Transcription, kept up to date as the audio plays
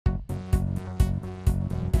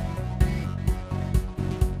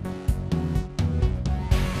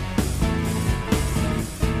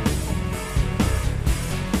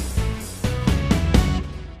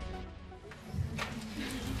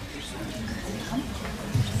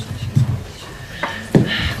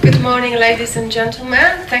Good morning, ladies and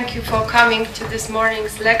gentlemen. Thank you for coming to this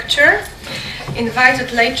morning's lecture,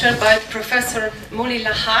 invited later by Professor Mooli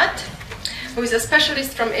Lahad, who is a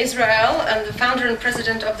specialist from Israel and the founder and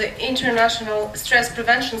president of the International Stress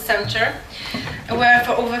Prevention Center, where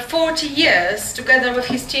for over 40 years, together with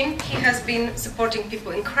his team, he has been supporting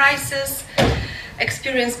people in crisis,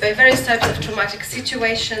 experienced by various types of traumatic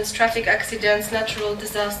situations, traffic accidents, natural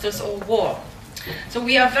disasters, or war. So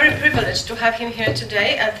we are very privileged to have him here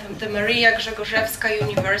today at the Maria Grzegorzewska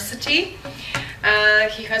University.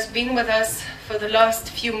 He has been with us for the last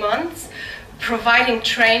few months, providing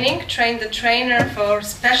training, train the trainer for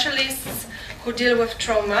specialists who deal with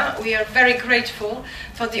trauma. We are very grateful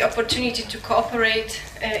for the opportunity to cooperate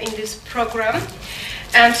in this program.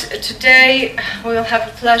 And today we will have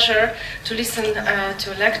the pleasure to listen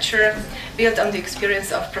to a lecture built on the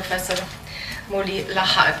experience of Professor Mooli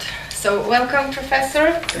Lahad. So welcome,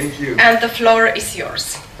 Professor. Thank you. And the floor is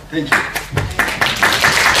yours. Thank you.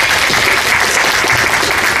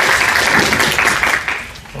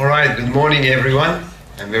 All right, good morning, everyone.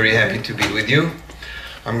 I'm very happy to be with you.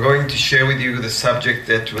 I'm going to share with you the subject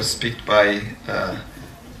that was picked by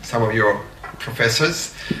some of your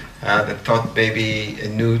professors that thought maybe a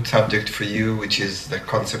new subject for you, which is the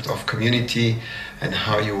concept of community and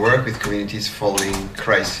how you work with communities following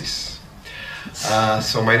crisis.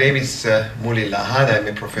 So my name is Mooli Lahad. I'm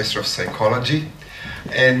a professor of psychology,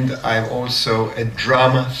 and I'm also a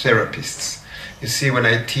drama therapist. You see, when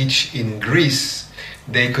I teach in Greece,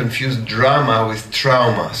 they confuse drama with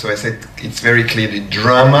trauma. So I said it's very clearly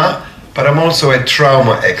drama, but I'm also a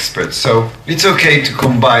trauma expert. So it's okay to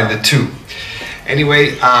combine the two.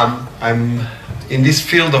 Anyway, I'm in this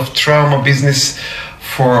field of trauma business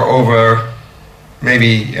for over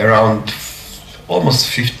maybe around almost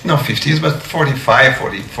 50 years, but 45,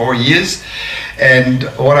 44 years. And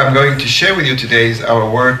what I'm going to share with you today is our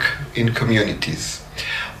work in communities.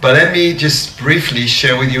 But let me just briefly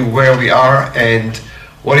share with you where we are and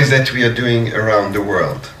what is that we are doing around the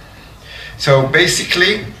world. So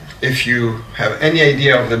basically, if you have any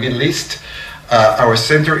idea of the Middle East, our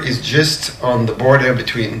center is just on the border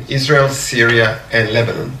between Israel, Syria, and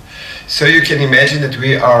Lebanon. So you can imagine that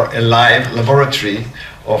we are a live laboratory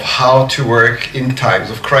of how to work in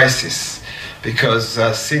times of crisis. Because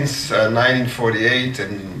since 1948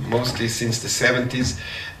 and mostly since the 70s,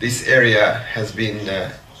 this area has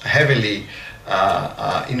been heavily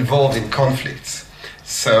involved in conflicts.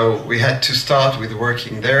 So we had to start with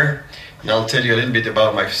working there, and I'll tell you a little bit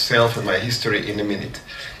about myself and my history in a minute.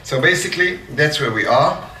 So basically, that's where we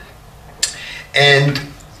are. And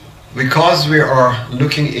because we are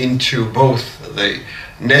looking into both the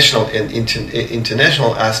national and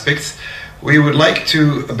international aspects, we would like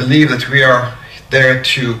to believe that we are there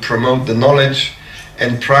to promote the knowledge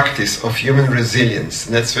and practice of human resilience.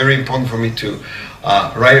 And that's very important for me to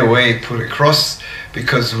right away put across,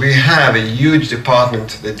 because we have a huge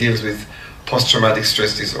department that deals with post-traumatic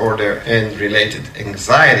stress disorder and related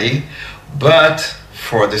anxiety, but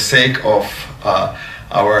for the sake of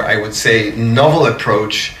our, I would say, novel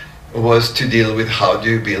approach was to deal with how do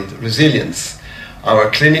you build resilience.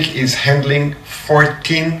 Our clinic is handling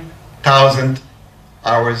 14,000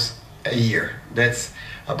 hours a year. That's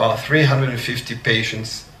about 350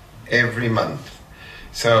 patients every month.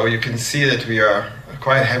 So you can see that we are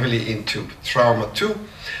quite heavily into trauma too,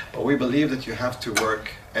 but we believe that you have to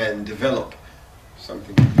work and develop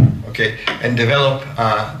something, okay, and develop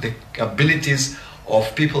the abilities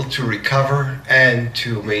of people to recover and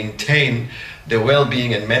to maintain the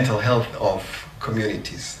well-being and mental health of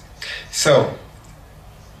communities. So,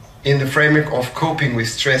 in the framework of coping with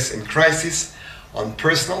stress and crisis on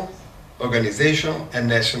personal, organizational, and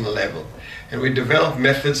national level. And we develop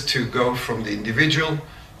methods to go from the individual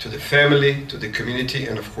to the family, to the community,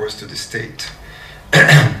 and of course to the state.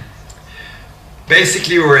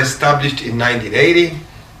 Basically, we were established in 1980,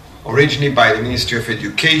 originally by the Ministry of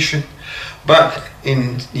Education, but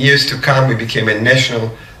in years to come we became a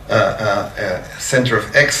national center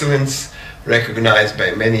of excellence, recognized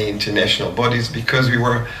by many international bodies, because we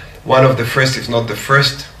were one of the first, if not the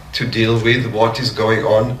first, to deal with what is going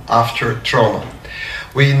on after trauma.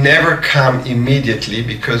 We never come immediately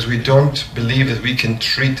because we don't believe that we can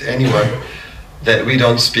treat anyone that we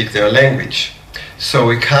don't speak their language. So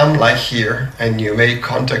we come like here, and you make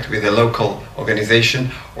contact with a local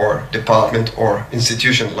organization or department or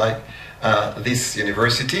institution like this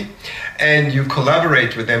university, and you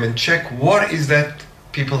collaborate with them and check what is that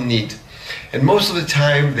people need. And most of the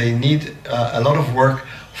time they need a lot of work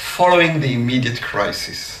following the immediate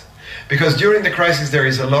crisis. Because during the crisis there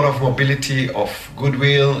is a lot of mobility of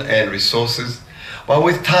goodwill and resources, but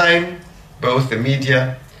with time, both the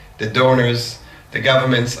media the donors, the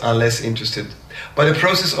governments are less interested. But the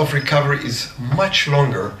process of recovery is much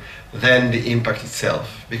longer than the impact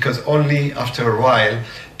itself, because only after a while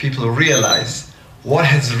people realize what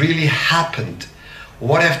has really happened,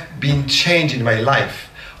 what have been changed in my life,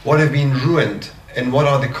 what have been ruined, and what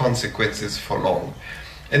are the consequences for long.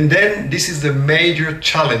 And then this is the major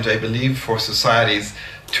challenge, I believe, for societies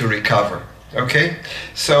to recover. Okay?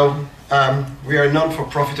 So we are a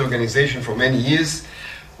non-for-profit organization for many years.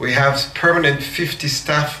 We have permanent 50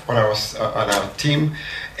 staff on our team,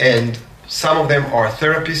 and some of them are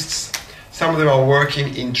therapists, some of them are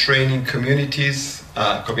working in training communities,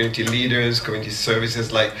 community leaders, community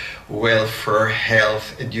services like welfare,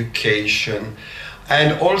 health, education.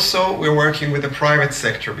 And also we're working with the private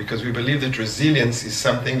sector, because we believe that resilience is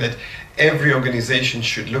something that every organization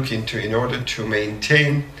should look into in order to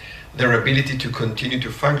maintain their ability to continue to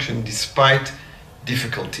function despite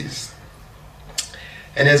difficulties.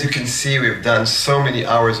 And as you can see, we've done so many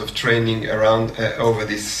hours of training around over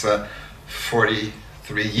these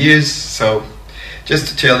 43 years. So just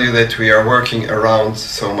to tell you that we are working around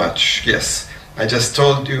so much. Yes, I just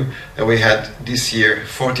told you that we had this year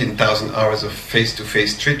 14,000 hours of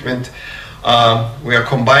face-to-face treatment. We are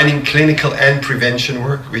combining clinical and prevention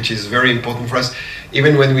work, which is very important for us.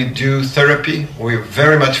 Even when we do therapy, we're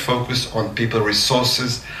very much focused on people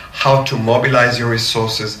resources, how to mobilize your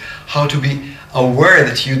resources, how to be aware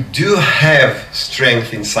that you do have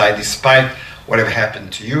strength inside despite whatever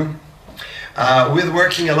happened to you. We're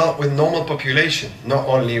working a lot with normal population, not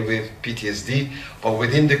only with PTSD, but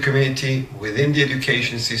within the community, within the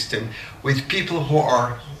education system, with people who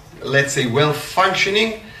are, let's say,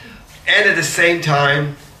 well-functioning, and at the same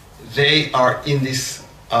time, they are in this,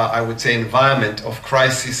 I would say, environment of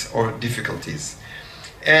crisis or difficulties.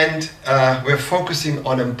 And we're focusing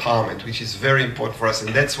on empowerment, which is very important for us,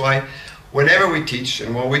 and that's why whenever we teach,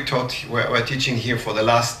 and what we're teaching here for the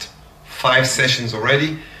last 5 sessions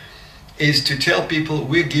already, is to tell people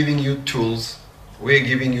we're giving you tools, we're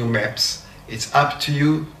giving you maps. It's up to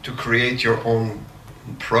you to create your own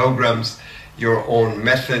programs, your own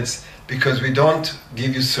methods, because we don't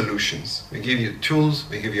give you solutions. We give you tools,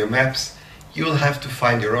 we give you maps. You will have to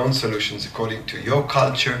find your own solutions according to your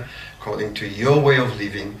culture, according to your way of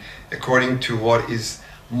living, according to what is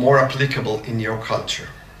more applicable in your culture.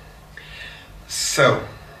 So,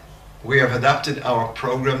 we have adapted our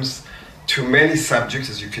programs to many subjects,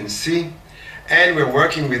 as you can see, and we're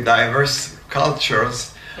working with diverse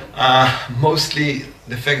cultures. Mostly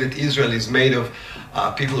the fact that Israel is made of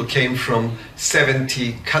people who came from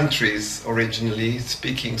 70 countries originally,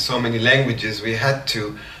 speaking so many languages, we had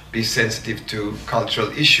to be sensitive to cultural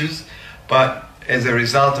issues. But as a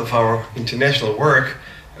result of our international work,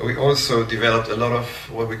 we also developed a lot of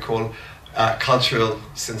what we call cultural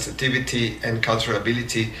sensitivity and cultural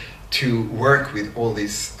ability to work with all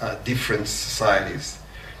these different societies.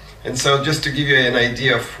 And so just to give you an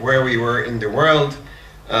idea of where we were in the world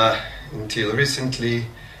until recently,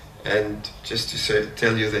 and just to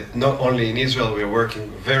tell you that not only in Israel, we're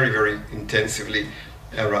working very, very intensively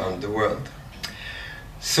around the world.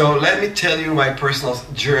 So let me tell you my personal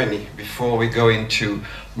journey before we go into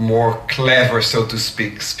more clever, so to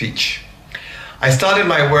speak, speech. I started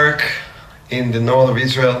my work in the north of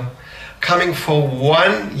Israel, coming for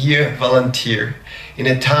 1 year volunteer in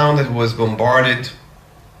a town that was bombarded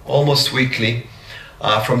almost weekly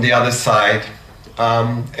from the other side.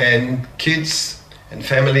 And kids and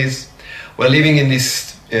families were living in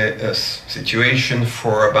this situation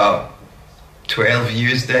for about 12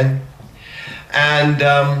 years then. And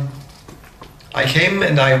I came,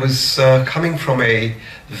 and I was coming from a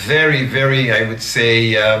very, very, I would say,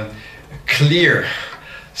 clear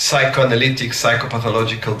psychoanalytic,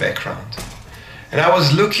 psychopathological background. And I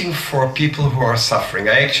was looking for people who are suffering.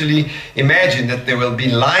 I actually imagined that there will be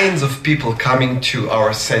lines of people coming to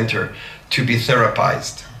our center to be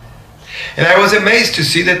therapized. And I was amazed to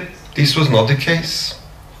see that this was not the case.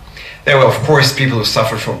 There were, of course, people who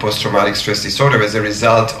suffered from post-traumatic stress disorder as a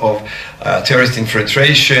result of terrorist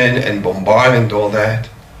infiltration and bombardment and all that.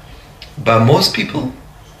 But most people,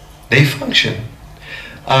 they function.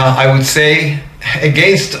 I would say,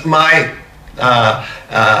 against my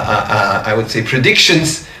I would say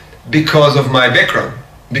predictions, because of my background.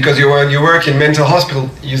 Because when you work in mental hospital,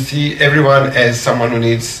 you see everyone as someone who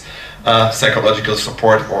needs psychological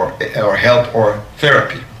support or help or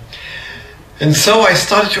therapy. And so I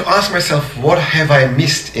started to ask myself, what have I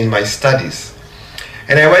missed in my studies?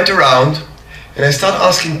 And I went around and I started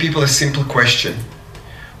asking people a simple question,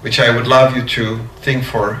 which I would love you to think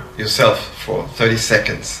for yourself for 30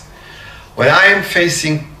 seconds. When I am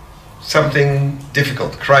facing something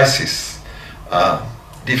difficult, crisis,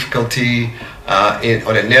 difficulty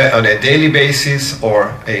on a daily basis,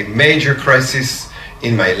 or a major crisis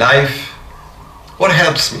in my life, what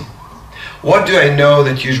helps me? What do I know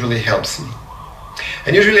that usually helps me?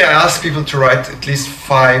 And usually I ask people to write at least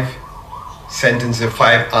 5 sentences,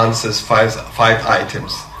 5 answers, 5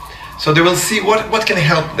 items. So they will see what can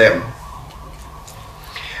help them.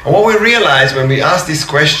 And what we realized when we asked this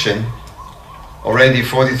question already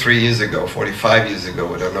 43 years ago, 45 years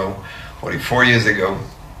ago, I don't know, 44 years ago,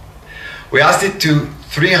 we asked it to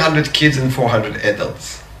 300 kids and 400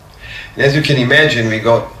 adults. And as you can imagine, we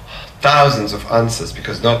got thousands of answers,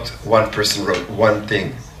 because not one person wrote one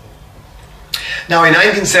thing. Now in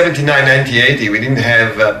 1979, 1980, we didn't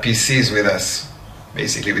have PCs with us.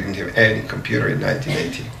 Basically, we didn't have any computer in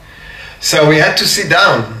 1980. So we had to sit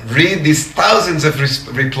down, read these thousands of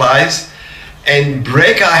replies, and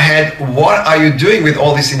break our head, what are you doing with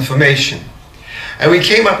all this information? And we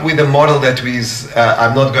came up with a model that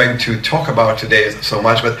I'm not going to talk about today so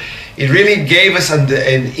much, but it really gave us an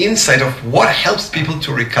insight of what helps people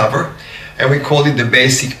to recover, and we called it the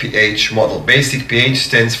basic PH model. Basic PH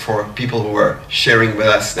stands for people who are sharing with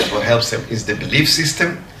us that what helps them is the belief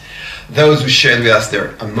system. Those who shared with us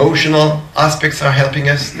their emotional aspects are helping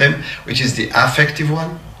them, which is the affective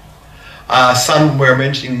one. Some were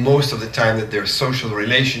mentioning most of the time that their social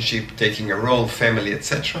relationship, taking a role, family,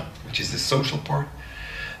 etc., which is the social part.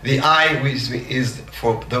 The I, which is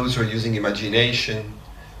for those who are using imagination,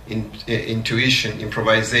 intuition,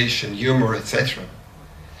 improvisation, humor, etc.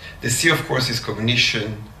 The C, of course, is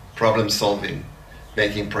cognition, problem solving,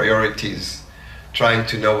 making priorities, trying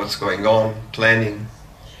to know what's going on, planning.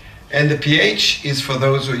 And the PH is for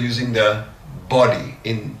those who are using the body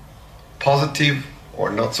in positive or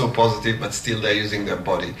not so positive, but still they're using their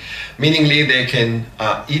body. Meaningly, they can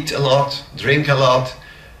eat a lot, drink a lot,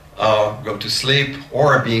 go to sleep,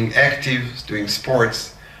 or being active, doing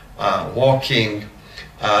sports, walking,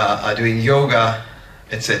 doing yoga,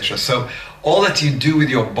 etc. So all that you do with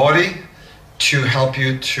your body to help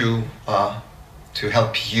you to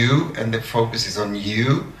help you, and the focus is on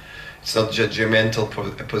you. It's not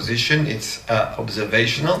judgmental position, it's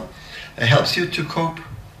observational. It helps you to cope.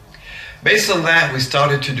 Based on that, we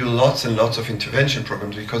started to do lots and lots of intervention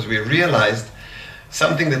programs, because we realized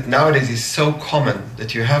something that nowadays is so common,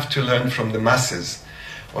 that you have to learn from the masses,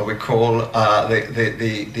 what we call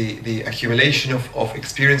the accumulation of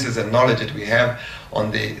experiences and knowledge that we have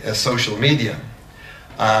on the social media.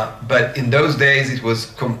 But in those days, it was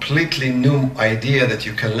completely new idea that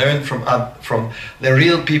you can learn from the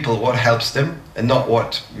real people what helps them, and not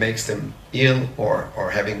what makes them ill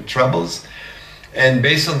or having troubles. And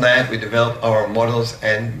based on that, we developed our models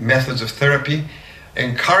and methods of therapy,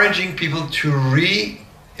 encouraging people to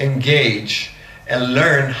re-engage and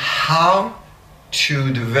learn how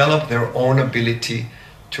to develop their own ability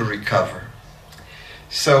to recover.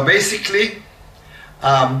 So basically,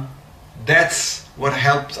 that's what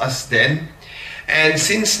helped us then. And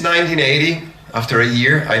since 1980, after a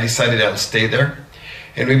year, I decided I'll stay there.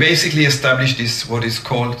 And we basically established this, what is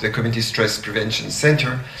called the Community Stress Prevention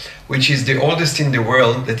Center, which is the oldest in the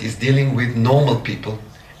world that is dealing with normal people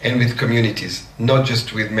and with communities, not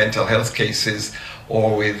just with mental health cases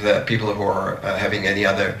or with people who are having any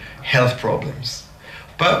other health problems,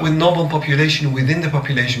 but with normal population within the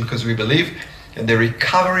population, because we believe that the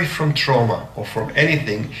recovery from trauma or from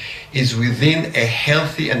anything is within a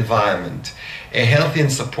healthy environment, a healthy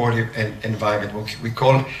and supportive environment, what we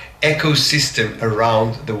call ecosystem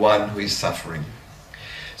around the one who is suffering.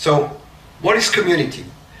 So what is community?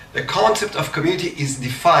 The concept of community is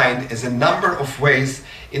defined as a number of ways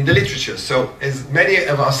in the literature. So as many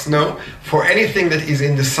of us know, for anything that is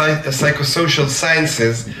in the psychosocial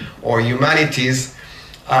sciences or humanities,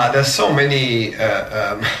 there's so many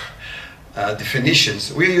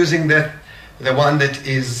definitions. We're using the one that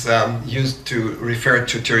is used to refer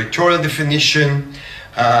to territorial definition,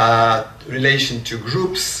 relation to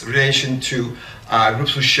groups, relation to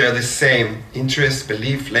groups who share the same interests,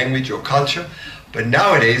 belief, language, or culture. But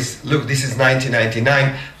nowadays, look, this is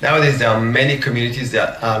 1999, nowadays there are many communities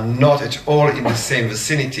that are not at all in the same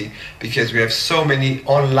vicinity, because we have so many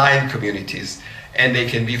online communities, and they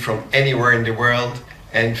can be from anywhere in the world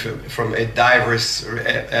and from a diverse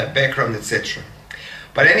background, etc.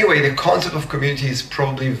 But anyway, the concept of community is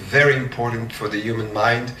probably very important for the human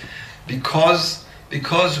mind, because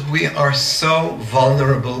we are so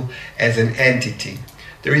vulnerable as an entity.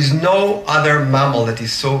 There is no other mammal that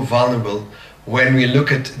is so vulnerable when we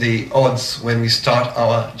look at the odds when we start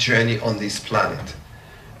our journey on this planet.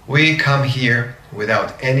 We come here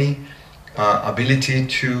without any ability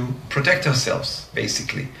to protect ourselves,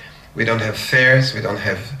 basically. we don't have fairs, we don't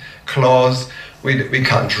have clothes, we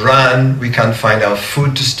can't run, we can't find our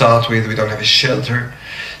food to start with, we don't have a shelter.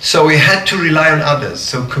 So we had to rely on others.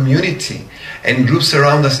 So community and groups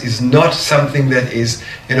around us is not something that is,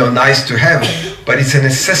 nice to have, but it's a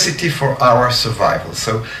necessity for our survival.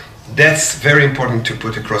 So that's very important to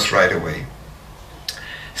put across right away.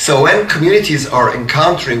 So when communities are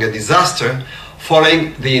encountering a disaster,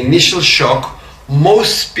 following the initial shock,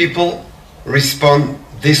 most people respond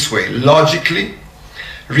this way, logically,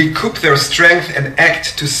 recoup their strength and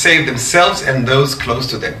act to save themselves and those close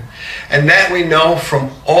to them. And that we know from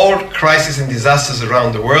all crises and disasters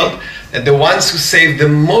around the world, that the ones who save the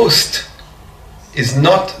most is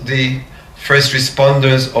not the first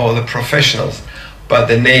responders or the professionals, but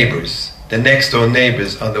the neighbors. The next door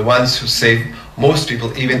neighbors are the ones who save most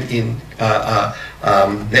people, even in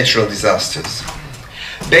natural disasters.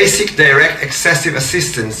 Basic, direct, excessive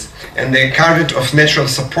assistance and the encouragement of natural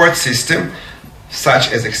support system,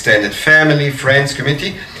 such as extended family, friends,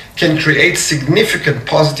 community, can create significant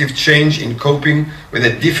positive change in coping with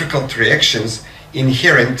the difficult reactions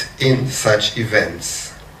inherent in such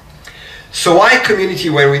events. So why community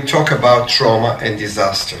when we talk about trauma and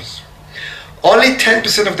disasters? Only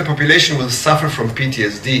 10% of the population will suffer from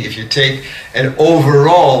PTSD if you take an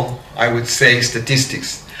overall, I would say,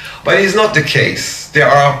 statistics. But it is not the case. There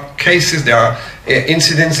are cases, there are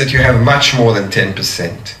incidents that you have much more than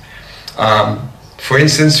 10%. For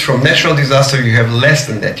instance, from natural disaster, you have less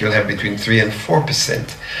than that. You'll have between 3 and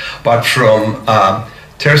 4%. But from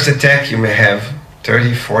terrorist attack, you may have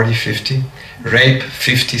 30, 40, 50. Rape,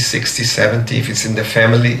 50, 60, 70. If it's in the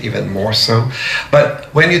family, even more so.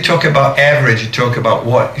 But when you talk about average, you talk about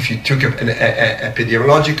what? If you took an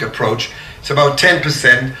epidemiologic approach, it's about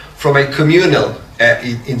 10% from a communal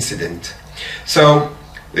incident. So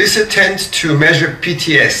this attempts to measure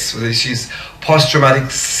PTS, which is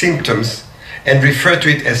post-traumatic symptoms, and refer to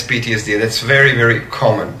it as PTSD. That's very, very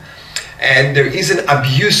common. And there is an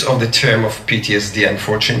abuse of the term of PTSD,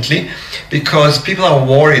 unfortunately, because people are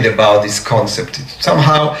worried about this concept.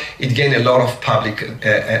 Somehow it gained a lot of public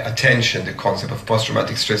attention, the concept of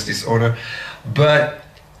post-traumatic stress disorder. But,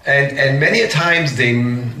 and many a times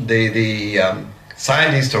the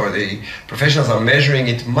scientists or the professionals are measuring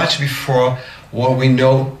it much before what we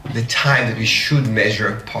know the time that we should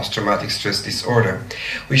measure post-traumatic stress disorder.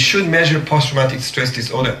 We should measure post-traumatic stress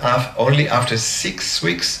disorder only after 6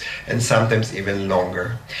 weeks and sometimes even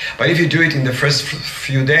longer. But if you do it in the first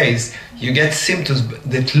few days, you get symptoms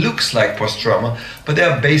that looks like post-trauma, but they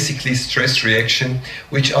are basically stress reaction,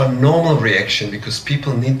 which are normal reaction because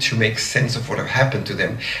people need to make sense of what have happened to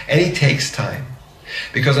them. And it takes time.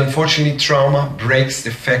 Because unfortunately trauma breaks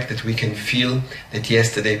the fact that we can feel that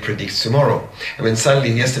yesterday predicts tomorrow. And when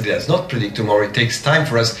suddenly yesterday does not predict tomorrow, it takes time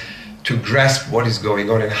for us to grasp what is going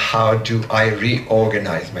on and how do I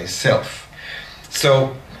reorganize myself.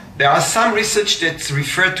 So there are some research that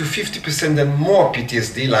refer to 50% and more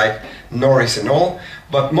PTSD, like Norris and all,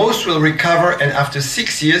 but most will recover, and after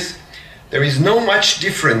 6 years there is no much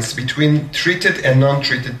difference between treated and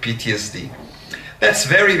non-treated PTSD. That's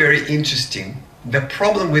very, very interesting. The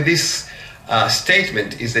problem with this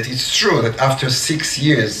statement is that it's true that after 6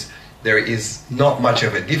 years there is not much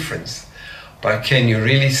of a difference. But can you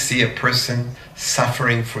really see a person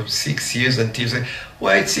suffering for 6 years until you say,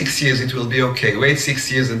 wait 6 years, it will be okay, wait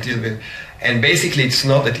 6 years until... And basically it's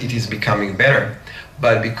not that it is becoming better,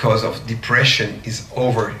 but because of depression is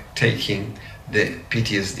overtaking the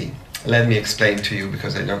PTSD. Let me explain to you,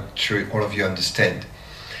 because I'm not sure all of you understand.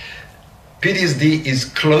 PTSD is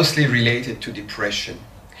closely related to depression.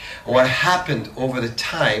 What happened over the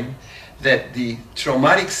time that the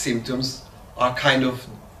traumatic symptoms are kind of...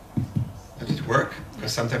 Does it work?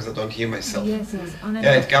 Because sometimes I don't hear myself. Yes.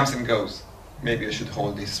 Yeah, it comes and goes. Maybe I should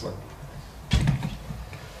hold this one.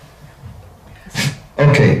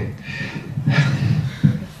 Okay.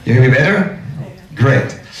 You hear me better?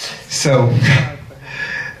 Great. So,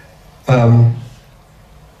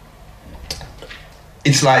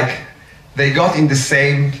 it's like they got in the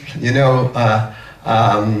same,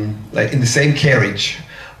 like in the same carriage,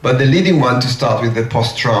 but the leading one to start with the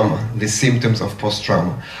post-trauma, the symptoms of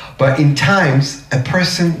post-trauma. But in times, a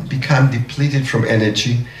person becomes depleted from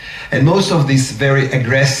energy, and most of these very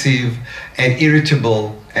aggressive and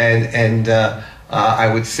irritable and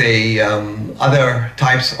I would say other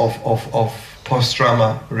types of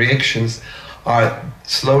post-trauma reactions are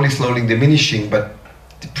slowly diminishing, but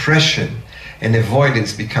depression and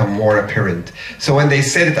avoidance become more apparent. So when they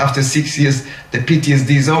said it after 6 years, the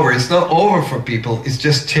PTSD is over, it's not over for people, it's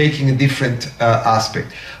just taking a different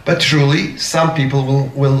aspect. But truly, some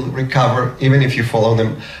people will recover, even if you follow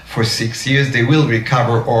them for 6 years, they will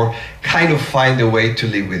recover or kind of find a way to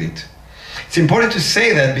live with it. It's important to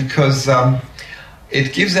say that because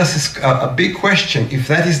it gives us a big question. If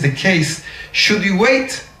that is the case, should we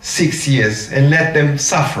wait 6 years and let them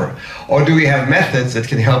suffer? Or do we have methods that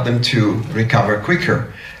can help them to recover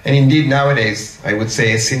quicker? And indeed, nowadays, I would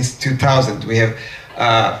say since 2000, we have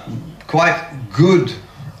quite good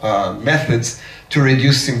methods to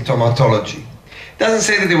reduce symptomatology. It doesn't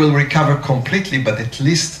say that they will recover completely, but at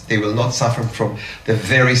least they will not suffer from the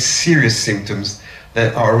very serious symptoms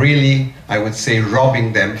that are really, I would say,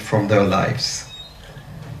 robbing them from their lives.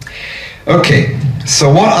 Okay,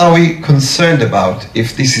 so what are we concerned about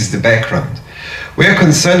if this is the background? We are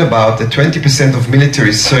concerned about the 20% of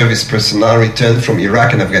military service personnel returned from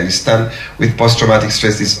Iraq and Afghanistan with post-traumatic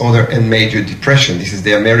stress disorder and major depression. This is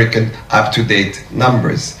the American up-to-date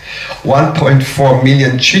numbers. 1.4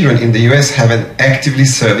 million children in the US have an actively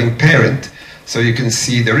serving parent, so you can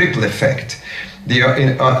see the ripple effect. The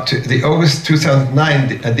August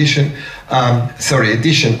 2009 edition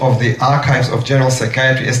of the Archives of General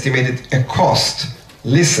Psychiatry estimated a cost,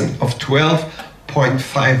 listen, of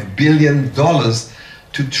 $12.5 billion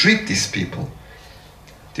to treat these people.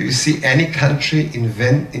 Do you see any country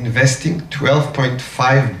investing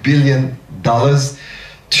 $12.5 billion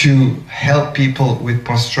to help people with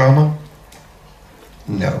post-trauma?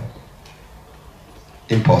 No.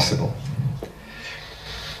 Impossible.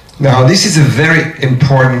 Now, this is a very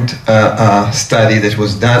important study that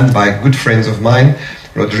was done by good friends of mine,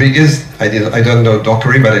 Rodriguez. I don't know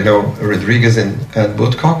Dockery, but I know Rodriguez and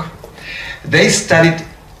Woodcock. They studied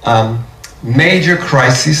major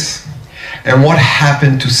crises and what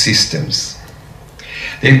happened to systems.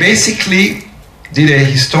 They basically did a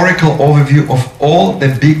historical overview of all the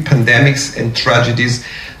big pandemics and tragedies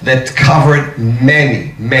that covered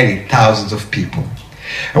many, many thousands of people.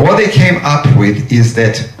 And what they came up with is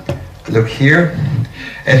that, look here,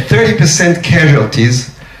 at 30%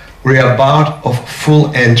 casualties were about of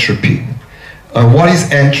full entropy. What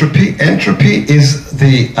is entropy? Entropy is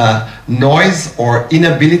the noise or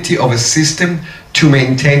inability of a system to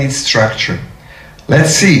maintain its structure. Let's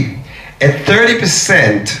see, at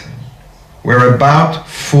 30% we're about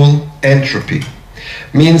full entropy.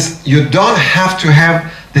 Means you don't have to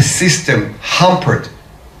have the system hampered,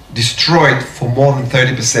 destroyed for more than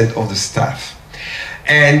 30% of the staff.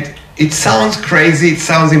 And it sounds crazy, it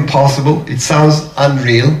sounds impossible, it sounds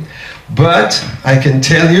unreal, but I can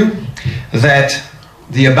tell you that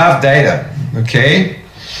the above data, okay,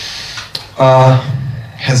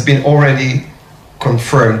 has been already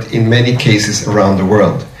confirmed in many cases around the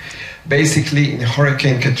world. Basically, in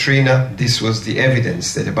Hurricane Katrina, this was the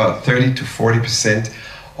evidence that about 30 to 40%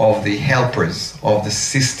 of the helpers of the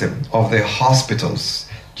system, of the hospitals,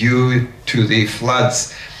 due to the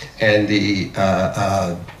floods and the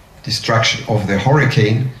destruction of the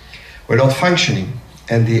hurricane, were not functioning.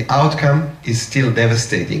 And the outcome is still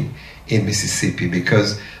devastating in Mississippi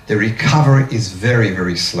because the recovery is very,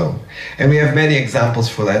 very slow. And we have many examples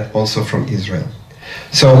for that also from Israel.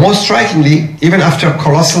 So most strikingly, even after a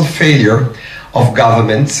colossal failure of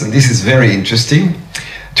governments, and this is very interesting,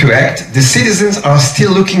 to act, the citizens are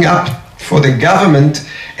still looking up for the government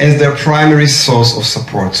as their primary source of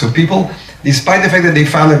support. So people, despite the fact that they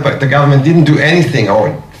found that the government didn't do anything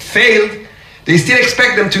or failed, they still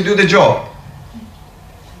expect them to do the job.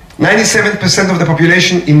 97% of the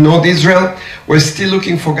population in North Israel were still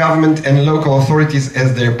looking for government and local authorities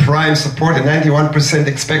as their prime support, and 91%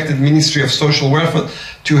 expected Ministry of Social Welfare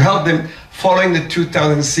to help them following the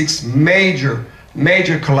 2006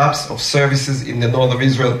 major collapse of services in the north of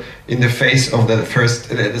Israel in the face of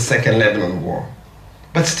the second Lebanon war.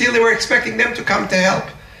 But still they were expecting them to come to help.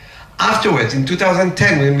 Afterwards, in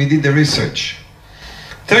 2010, when we did the research,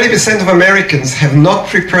 30% of Americans have not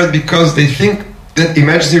prepared because they think that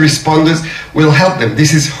emergency responders will help them.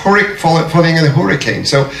 This is following a hurricane.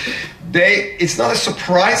 So it's not a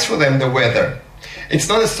surprise for them, the weather. It's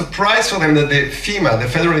not a surprise for them that the FEMA, the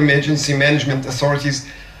Federal Emergency Management Authorities,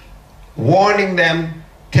 warning them,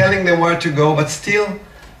 telling them where to go, but still,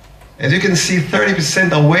 as you can see,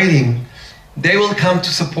 30% are waiting. They will come to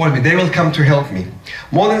support me. They will come to help me.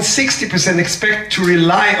 More than 60% expect to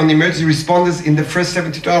rely on emergency responders in the first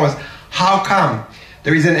 72 hours. How come?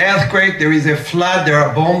 There is an earthquake, there is a flood, there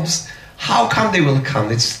are bombs. How come they will come?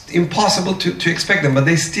 It's impossible to expect them, but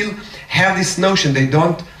they still have this notion. They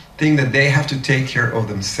don't think that they have to take care of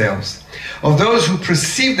themselves. Of those who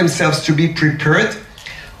perceive themselves to be prepared,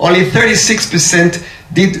 Only 36%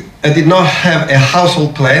 did not have a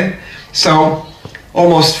household plan. So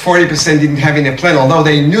almost 40% didn't have any plan, although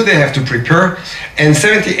they knew they have to prepare. And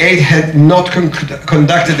 78 had not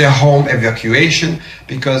conducted their home evacuation,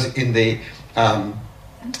 because in the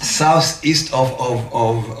southeast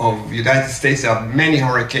of United States there are many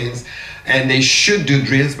hurricanes, and they should do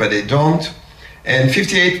drills, but they don't. And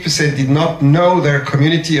 58% did not know their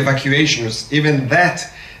community evacuations. Even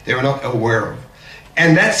that they were not aware of.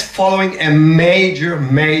 And that's following a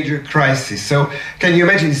major crisis. So can you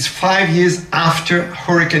imagine, it's 5 years after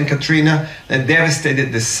Hurricane Katrina that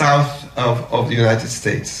devastated the south of the United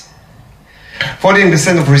States.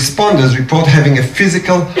 14% of responders report having a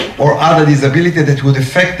physical or other disability that would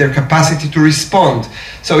affect their capacity to respond.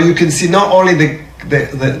 So you can see not only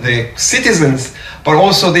the citizens, but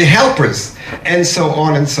also the helpers, and so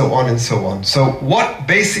on and so on and so on. So what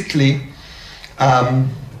basically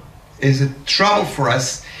is a trouble for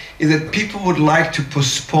us is that people would like to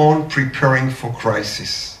postpone preparing for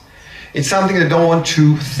crisis. It's something they don't want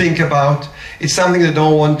to think about. It's something they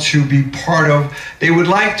don't want to be part of. They would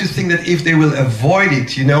like to think that if they will avoid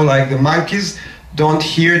it, you know, like the monkeys don't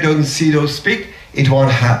hear, don't see, don't speak, it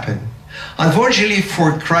won't happen. Unfortunately,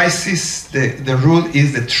 for crisis, the rule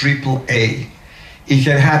is the triple A. It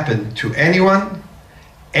can happen to anyone,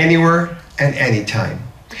 anywhere, and anytime.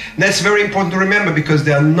 And that's very important to remember, because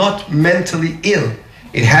they are not mentally ill.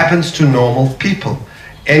 It happens to normal people,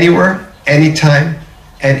 anywhere, anytime,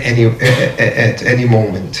 and at any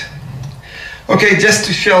moment. Okay, just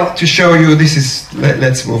to show you, this is,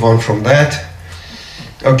 let's move on from that.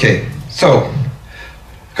 Okay, so,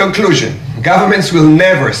 conclusion. Governments will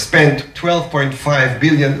never spend 12.5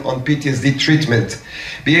 billion on PTSD treatment,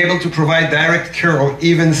 be able to provide direct care or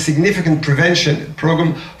even significant prevention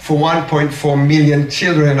program for 1.4 million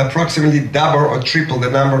children, and approximately double or triple the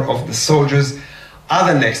number of the soldiers'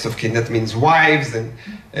 other next of kin. That means wives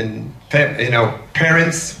and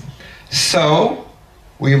parents. So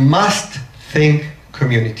we must think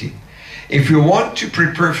community. If you want to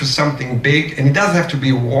prepare for something big, and it doesn't have to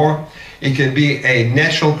be war, it could be a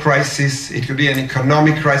natural crisis, it could be an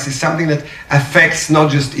economic crisis, something that affects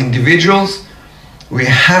not just individuals, we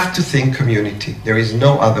have to think community. There is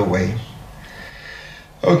no other way.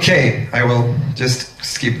 Okay, I will just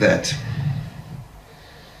skip that.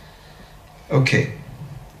 Okay.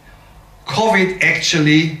 COVID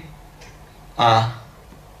actually, I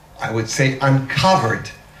would say,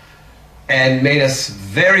 uncovered and made us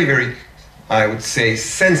very, I would say,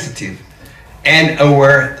 sensitive and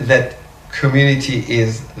aware that community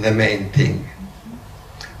is the main thing.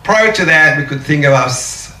 Prior to that, we could think of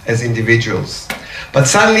us as individuals. But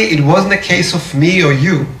suddenly it wasn't a case of me or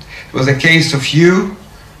you. It was a case of you,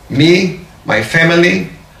 me, my family,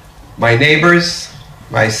 my neighbors,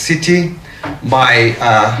 my city, my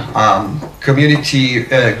community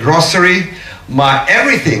grocery, my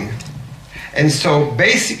everything. And so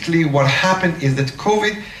basically what happened is that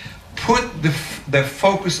COVID put the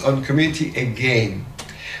focus on community again.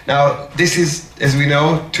 Now this is, as we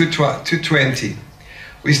know, 2020.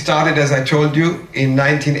 We started, as I told you, in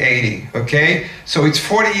 1980, okay? So it's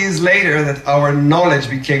 40 years later that our knowledge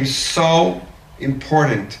became so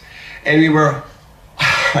important. And we were,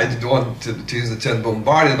 I don't want to use the term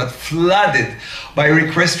bombarded, but flooded by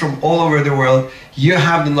requests from all over the world. You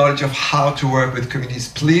have the knowledge of how to work with communities.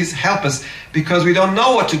 Please help us, because we don't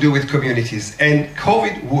know what to do with communities. And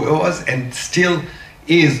COVID was and still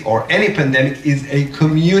is, or any pandemic, is a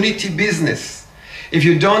community business. If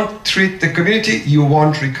you don't treat the community, you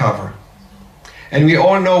won't recover. And we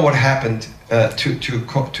all know what happened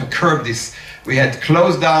to curb this. We had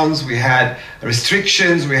close downs, we had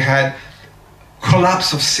restrictions, we had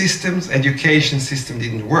collapse of systems, education system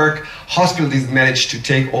didn't work, hospitals didn't manage to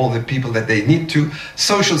take all the people that they need to,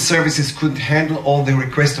 social services couldn't handle all the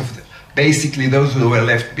requests of basically those who were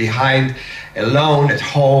left behind, alone, at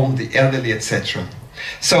home, the elderly, etc.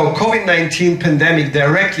 So COVID-19 pandemic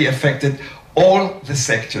directly affected all the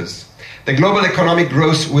sectors. The global economic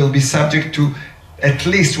growth will be subject to at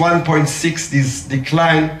least 1.6 this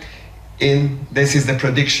decline in, this is the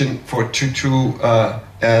prediction for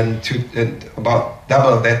and about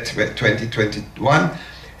double that 2021,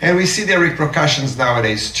 and we see the repercussions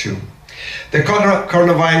nowadays too. The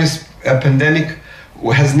coronavirus pandemic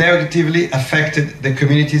has negatively affected the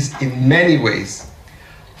communities in many ways.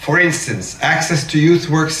 For instance, access to youth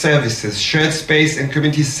work services, shared space and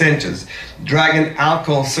community centers, drug and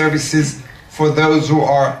alcohol services for those who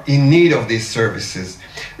are in need of these services,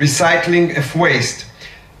 recycling of waste,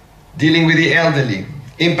 dealing with the elderly,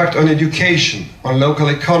 impact on education, on local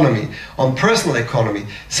economy, on personal economy.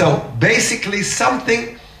 So basically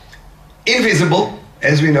something invisible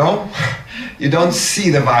as we know, you don't see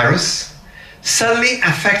the virus, suddenly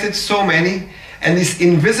affected so many, and this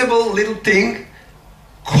invisible little thing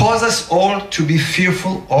caused us all to be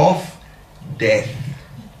fearful of death.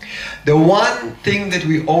 The one thing that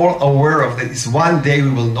we all are aware of, that is one day we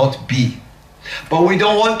will not be. But we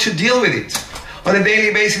don't want to deal with it. On a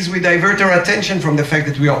daily basis, we divert our attention from the fact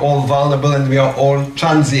that we are all vulnerable and we are all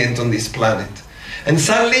transient on this planet. And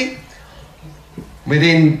suddenly,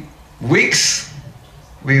 within weeks,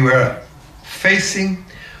 we were facing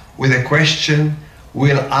with a question,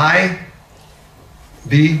 will I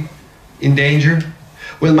be in danger?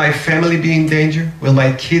 Will my family be in danger? Will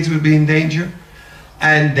my kids be in danger?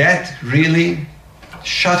 And that really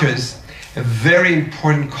shatters a very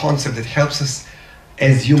important concept that helps us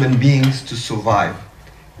as human beings to survive.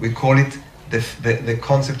 We call it the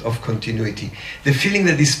concept of continuity. The feeling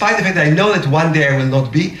that despite the fact that I know that one day I will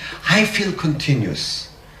not be, I feel continuous.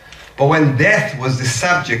 But when death was the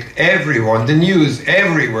subject everywhere, on the news,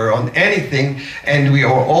 everywhere, on anything, and we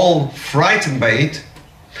are all frightened by it,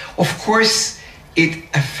 of course, it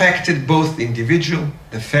affected both the individual,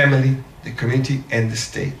 the family, the community, and the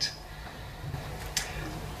state.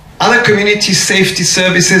 Other community safety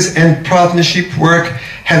services and partnership work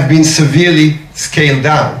have been severely scaled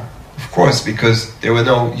down, of course, because there were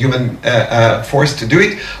no human force to do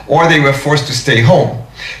it, or they were forced to stay home.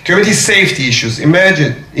 Community safety issues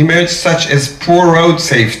emerged such as poor road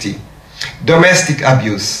safety, domestic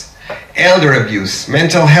abuse, elder abuse,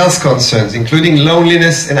 mental health concerns, including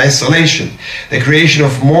loneliness and isolation, the creation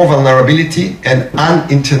of more vulnerability and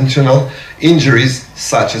unintentional injuries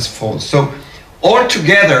such as falls. So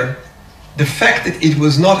altogether, the fact that it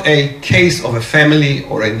was not a case of a family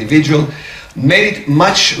or an individual made it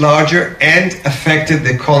much larger and affected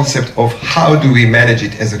the concept of how do we manage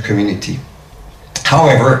it as a community.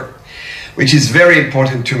 However, which is very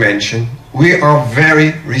important to mention, we are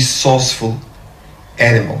very resourceful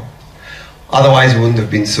animal. Otherwise, we wouldn't have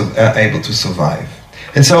been able to survive.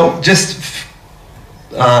 And so, just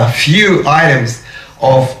a few items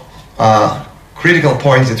of critical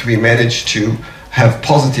points that we managed to have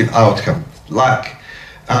positive outcome, like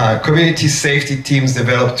community safety teams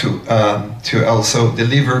developed to also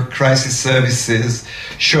deliver crisis services,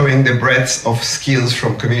 showing the breadth of skills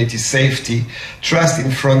from community safety, trust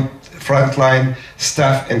in frontline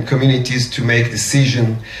staff and communities to make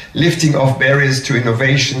decisions, lifting off barriers to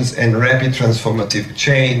innovations and rapid transformative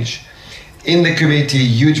change. In the community,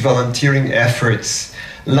 huge volunteering efforts,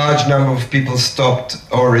 large number of people stopped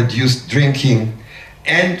or reduced drinking,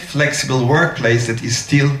 and flexible workplace that is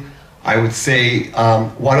still, I would say,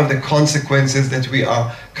 one of the consequences that we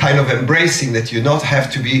are kind of embracing, that you not have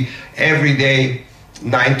to be every day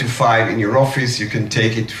 9 to 5 in your office, you can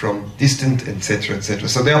take it from distant, etc., etc.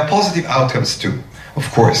 So there are positive outcomes too,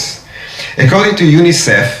 of course. According to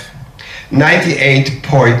UNICEF,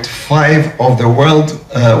 98.5% of the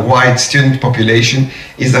worldwide student population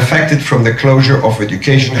is affected from the closure of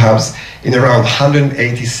education hubs in around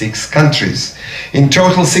 186 countries. In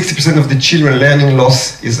total, 60% of the children learning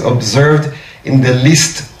loss is observed in the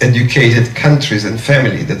least educated countries and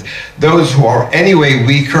families. That those who are anyway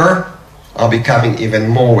weaker are becoming even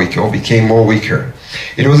more weaker, or became more weaker.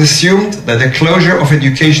 It was assumed that the closure of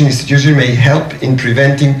education institutions may help in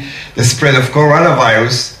preventing the spread of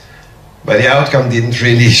coronavirus, but the outcome didn't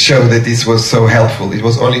really show that this was so helpful. It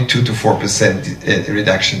was only 2 to 4%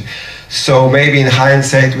 reduction. So maybe in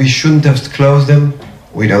hindsight we shouldn't have closed them,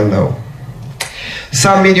 we don't know.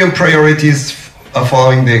 Some medium priorities are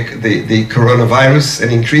following the coronavirus: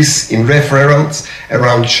 an increase in referrals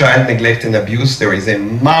around child neglect and abuse. There is a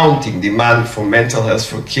mounting demand for mental health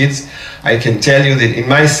for kids. I can tell you that in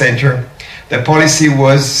my center, the policy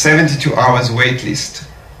was 72 hours wait list.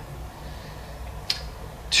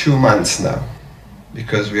 2 months now,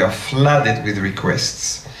 because we are flooded with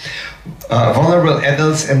requests. Vulnerable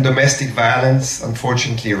adults and domestic violence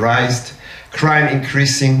unfortunately rised. Crime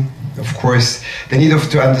increasing, of course. The need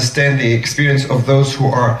to understand the experience of those who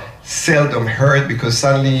are seldom heard, because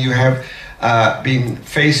suddenly you have been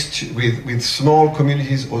faced with small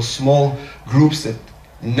communities or small groups that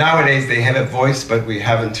nowadays they have a voice, but we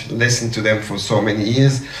haven't listened to them for so many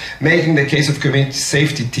years. Making the case of community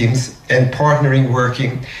safety teams and partnering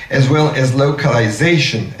working, as well as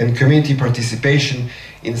localization and community participation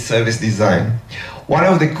in service design. One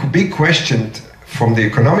of the big questions from the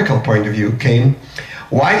economical point of view came,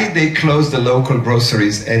 why did they close the local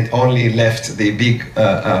groceries and only left the big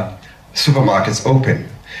supermarkets open?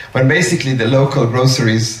 When basically the local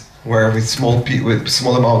groceries were with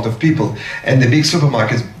small amount of people, and the big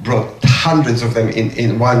supermarkets brought hundreds of them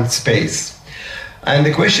in one space. And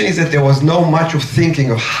the question is that there was no much of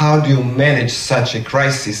thinking of how do you manage such a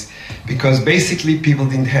crisis, because basically people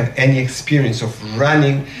didn't have any experience of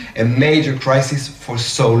running a major crisis for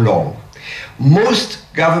so long. Most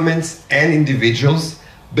governments and individuals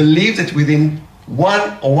believe that within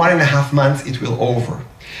 1 or 1.5 months it will over.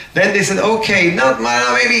 Then they said, okay,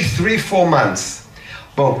 maybe 3-4 months.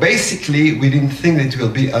 But basically we didn't think that it will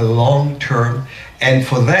be a long term, and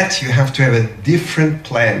for that you have to have a different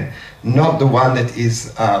plan, not the one that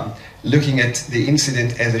is looking at the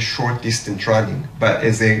incident as a short distance running, but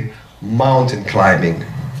as a mountain climbing.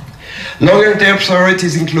 Longer-term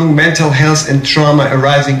priorities include mental health and trauma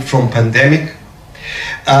arising from pandemic,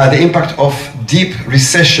 the impact of deep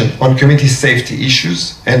recession on community safety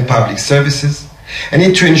issues and public services, and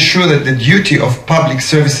need to ensure that the duty of public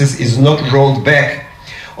services is not rolled back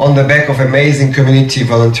on the back of amazing community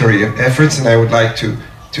voluntary efforts, and I would like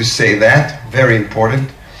to say that, very important.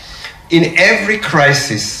 In every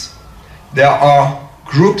crisis, there are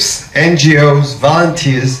groups, NGOs,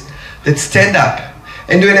 volunteers that stand up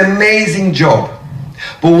and do an amazing job.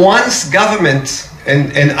 But once government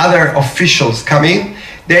and other officials come in,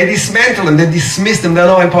 they dismantle them, they dismiss them, they're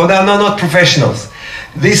not professionals.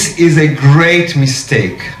 This is a great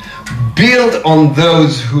mistake. Build on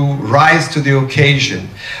those who rise to the occasion,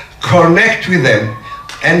 connect with them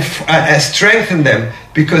and strengthen them,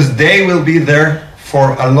 because they will be there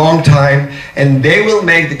for a long time and they will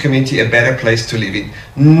make the community a better place to live in,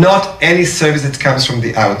 not any service that comes from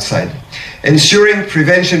the outside. Ensuring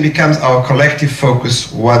prevention becomes our collective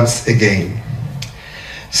focus once again.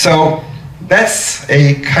 So that's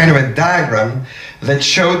a kind of a diagram that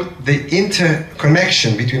showed the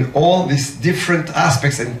interconnection between all these different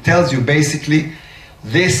aspects and tells you basically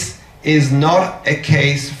this is not a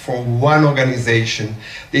case for one organization.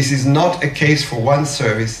 This is not a case for one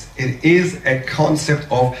service. It is a concept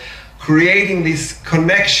of creating this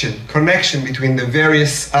connection between the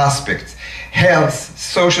various aspects: health,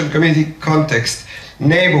 social and community context,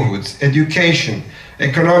 neighborhoods, education,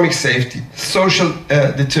 economic safety, social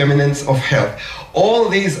determinants of health. All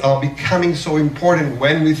these are becoming so important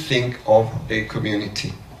when we think of a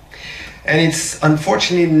community. And it's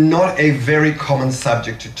unfortunately not a very common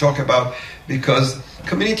subject to talk about, because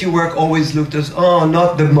community work always looked as,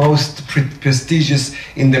 not the most prestigious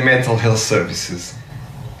in the mental health services.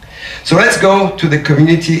 So let's go to the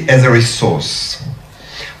community as a resource.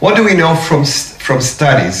 What do we know from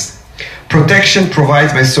studies? Protection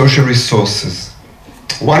provided by social resources.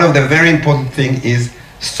 One of the very important things is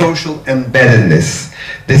social embeddedness.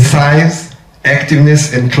 The size,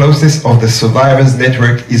 activeness and closeness of the survivor's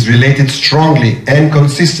network is related strongly and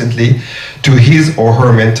consistently to his or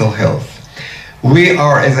her mental health. We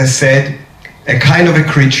are, as I said, a kind of a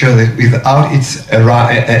creature that without its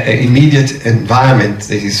immediate environment,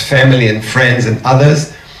 that is family and friends and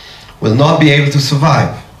others, will not be able to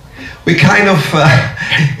survive. We kind of,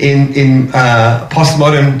 in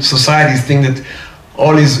postmodern societies, think that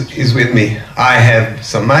all is with me. I have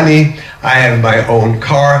some money, I have my own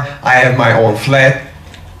car, I have my own flat.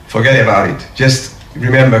 Forget about it. Just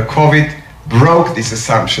remember, COVID broke this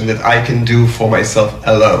assumption that I can do for myself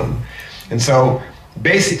alone. And so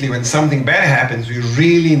basically when something bad happens, we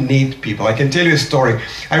really need people. I can tell you a story.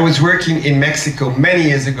 I was working in Mexico many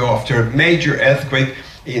years ago after a major earthquake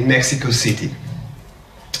in Mexico City.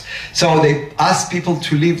 So they asked people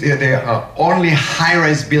to live there. There are only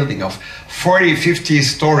high-rise building of 40, 50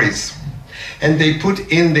 stories. And they put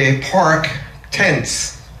in the park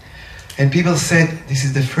tents. And people said, this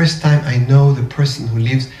is the first time I know the person who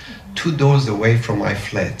lives 2 doors away from my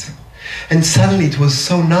flat. And suddenly it was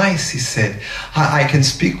so nice, he said. I can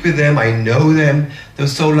speak with them, I know them, they're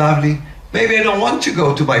so lovely. Maybe I don't want to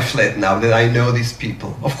go to my flat now that I know these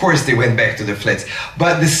people. Of course they went back to their flats.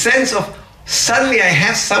 But the sense of suddenly I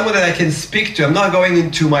have someone that I can speak to. I'm not going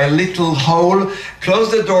into my little hole,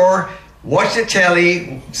 close the door, watch the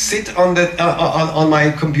telly, sit on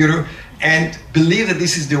my computer and believe that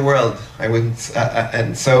this is the world.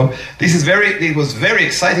 And so this is it was very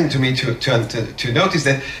exciting to me to notice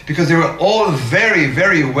that, because they were all very,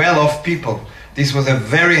 very well-off people. This was a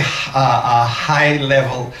very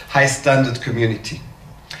high-level, high-standard community.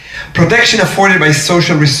 Protection afforded by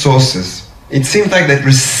social resources. It seems like that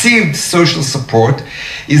received social support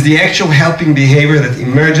is the actual helping behavior that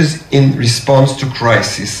emerges in response to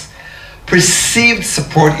crisis. Perceived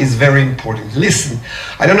support is very important. Listen,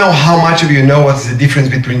 I don't know how much of you know what's the difference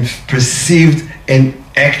between perceived and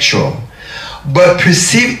actual, but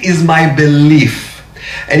perceived is my belief.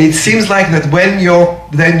 And it seems like that when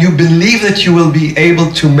you believe that you will be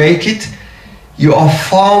able to make it, you are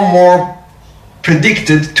far more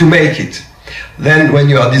predicted to make it. Then when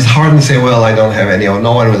you are disheartened and say, well, I don't have any, or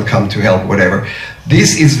no one will come to help, whatever.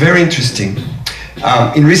 This is very interesting.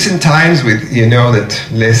 In recent times, you know that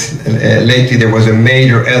lately there was a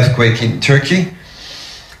major earthquake in Turkey.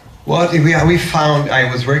 What we found,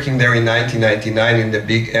 I was working there in 1999 in the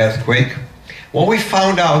big earthquake. What we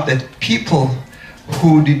found out that people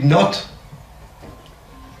who did not,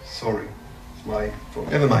 sorry, my phone,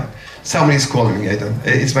 never mind. Somebody's calling me,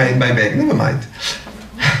 it's in my bag, never mind.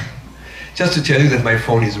 Just to tell you that my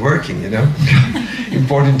phone is working, you know.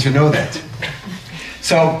 Important to know that.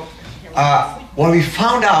 So, what we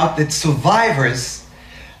found out that survivors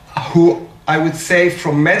who, I would say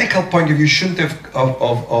from medical point of view, shouldn't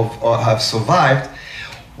have survived,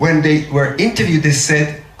 when they were interviewed, they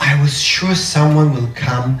said, I was sure someone will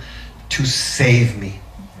come to save me.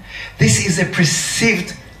 This is a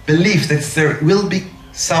perceived belief that there will be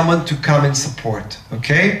someone to come and support,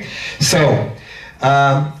 okay? So,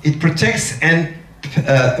 it protects and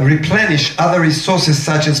replenish other resources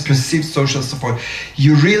such as perceived social support.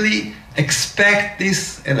 You really expect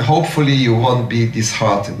this, and hopefully you won't be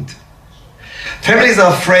disheartened. Families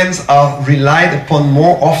or friends are relied upon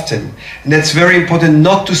more often, and that's very important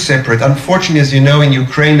not to separate. Unfortunately, as you know, in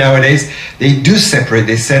Ukraine nowadays, they do separate.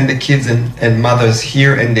 They send the kids and mothers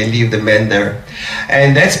here, and they leave the men there.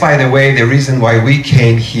 And that's, by the way, the reason why we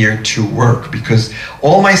came here to work, because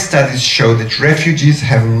all my studies show that refugees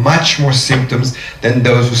have much more symptoms than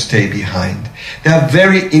those who stay behind. There are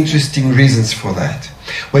very interesting reasons for that.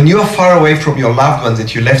 When you are far away from your loved ones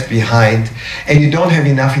that you left behind and you don't have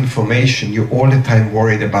enough information, you're all the time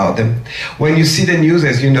worried about them. When you see the news,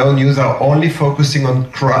 as you know, news are only focusing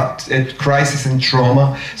on crisis and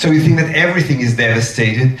trauma, so you think that everything is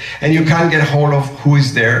devastated and you can't get hold of who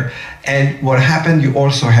is there. And what happened, you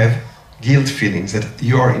also have guilt feelings that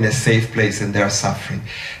you're in a safe place and they're suffering.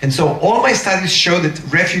 And so all my studies show that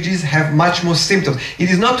refugees have much more symptoms. It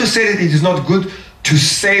is not to say that it is not good to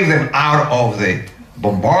save them out of the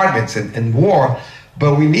bombardments and war,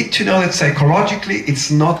 but we need to know that psychologically it's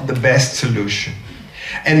not the best solution.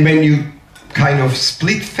 And when you kind of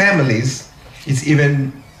split families, it's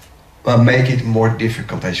even make it more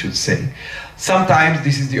difficult, I should say. Sometimes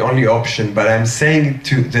this is the only option, but I'm saying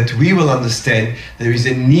that we will understand there is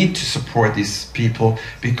a need to support these people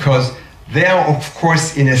because they are, of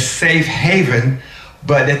course, in a safe haven,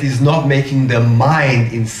 but that is not making their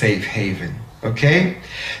mind in safe haven, okay?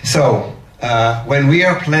 So, when we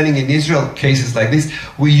are planning in Israel cases like this,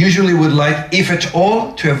 we usually would like, if at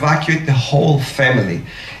all, to evacuate the whole family.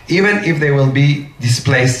 Even if they will be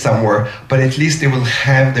displaced somewhere, but at least they will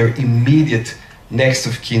have their immediate next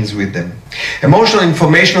of kins with them. Emotional,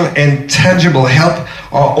 informational, and tangible help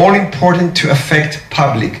are all important to affect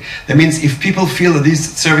public. That means if people feel that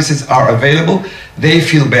these services are available, they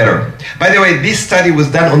feel better. By the way, this study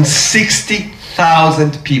was done on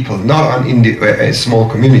 60,000 people, not on a small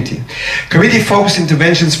community. Community-focused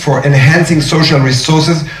interventions for enhancing social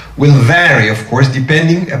resources will vary, of course,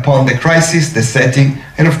 depending upon the crisis, the setting,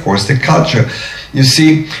 and of course the culture. You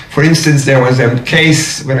see, for instance, there was a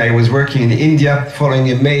case when I was working in India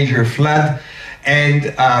following a major flood,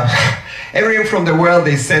 and everywhere from the world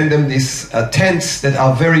they send them these tents that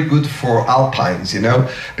are very good for alpines, you know,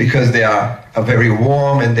 because they are very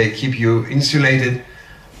warm and they keep you insulated.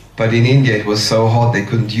 But in India it was so hot they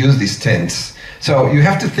couldn't use these tents. So you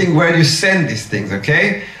have to think where you send these things,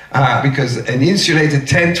 okay? Because an insulated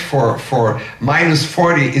tent for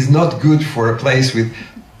 -40 is not good for a place with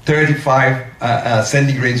 35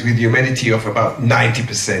 centigrades with humidity of about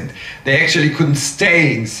 90%. They actually couldn't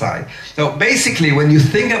stay inside. So basically, when you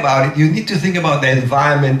think about it, you need to think about the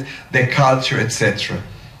environment, the culture, etc.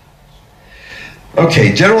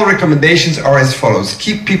 Okay, general recommendations are as follows.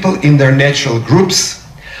 Keep people in their natural groups.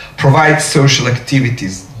 Provide social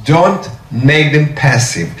activities. Don't make them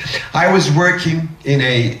passive. I was working in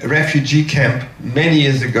a refugee camp many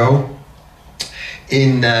years ago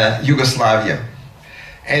in Yugoslavia.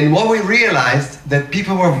 And what we realized that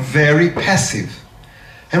people were very passive.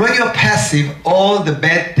 And when you're passive, all the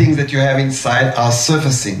bad things that you have inside are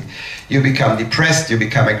surfacing. You become depressed, you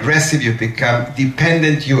become aggressive, you become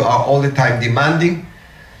dependent, you are all the time demanding.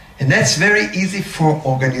 And that's very easy for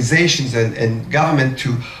organizations and government to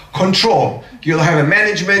control. You'll have a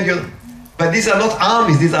management, but these are not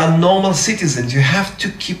armies, these are normal citizens. You have to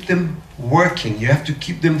keep them working, you have to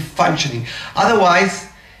keep them functioning. Otherwise,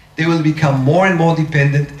 they will become more and more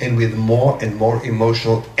dependent and with more and more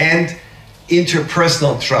emotional and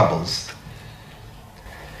interpersonal troubles.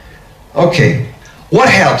 Okay, what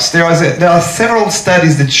helps? There are several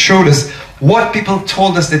studies that showed us what people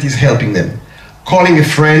told us that is helping them. Calling a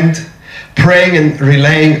friend, praying and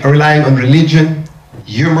relying on religion,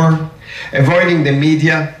 humor, avoiding the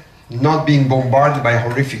media, not being bombarded by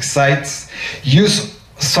horrific sights, use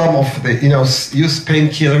some of the, use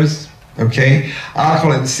painkillers, okay,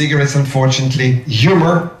 alcohol and cigarettes, unfortunately,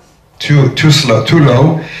 humor, too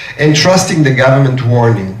low, and trusting the government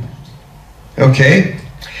warning, okay?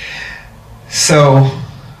 So,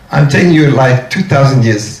 I'm taking you like 2,000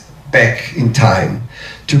 years back in time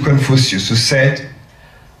to Confucius, who said,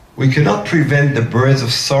 we cannot prevent the birds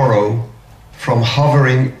of sorrow from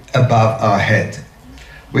hovering above our head.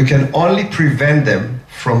 We can only prevent them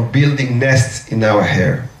from building nests in our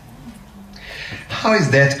hair. How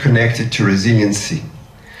is that connected to resiliency?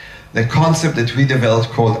 The concept that we developed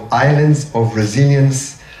called islands of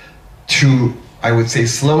resilience to, I would say,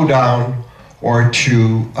 slow down or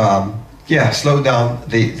to, slow down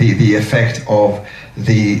the effect of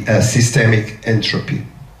the systemic entropy.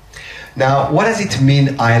 Now, what does it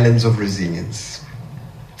mean, islands of resilience?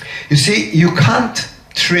 You see, you can't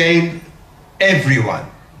train everyone.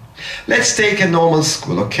 Let's take a normal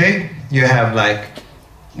school, okay? You have like,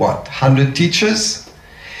 100 teachers?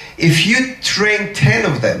 If you train 10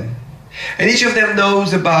 of them, and each of them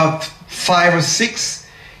knows about 5 or 6,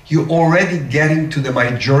 you're already getting to the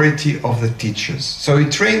majority of the teachers. So you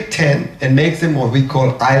train 10 and make them what we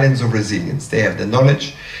call islands of resilience. They have the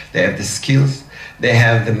knowledge, they have the skills, they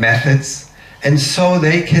have the methods, and so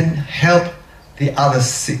they can help the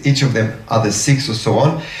others, each of them, other 6 or so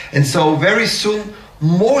on. And so very soon,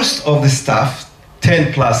 most of the staff,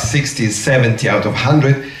 10 plus 60, 70 out of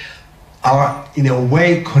 100, are in a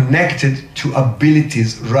way connected to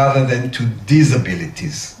abilities rather than to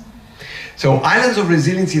disabilities. So islands of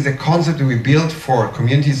resilience is a concept that we built for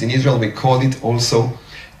communities in Israel. We called it also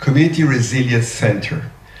Community Resilience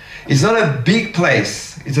Center. It's not a big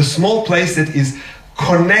place. It's a small place that is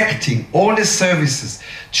connecting all the services,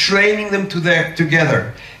 training them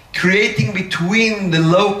together, creating between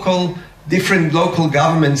the different local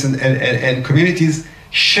governments and communities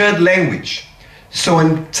shared language. So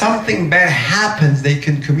when something bad happens, they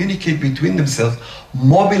can communicate between themselves,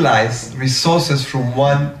 mobilize resources from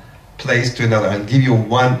one place to another. I'll give you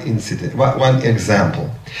one example.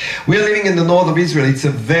 We're living in the north of Israel. It's a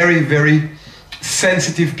very, very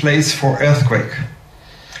sensitive place for earthquake.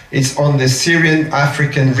 It's on the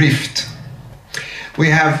Syrian-African rift. We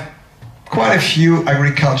have quite a few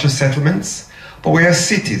agriculture settlements, but we have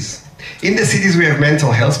cities. In the cities we have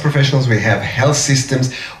mental health professionals, we have health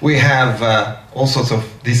systems, we have all sorts of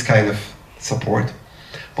this kind of support.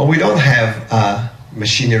 But we don't have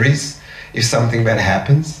machineries if something bad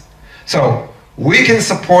happens. So we can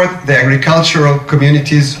support the agricultural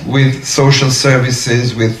communities with social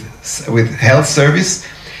services, with health service.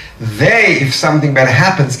 They, if something bad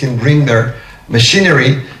happens, can bring their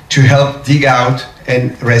machinery to help dig out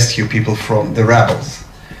and rescue people from the rebels.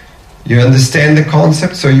 You understand the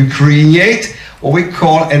concept? So you create what we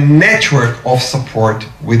call a network of support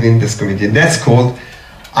within this community, and that's called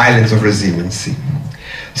islands of resiliency.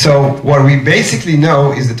 So what we basically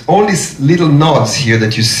know is that all these little nodes here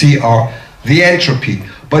that you see are the entropy.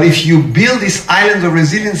 But if you build these islands of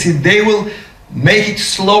resiliency, they will make it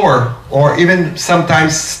slower or even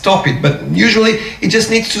sometimes stop it. But usually it just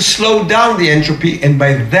needs to slow down the entropy, and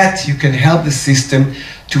by that you can help the system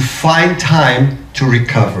to find time to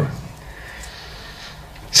recover.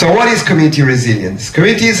 So what is community resilience?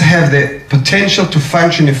 Communities have the potential to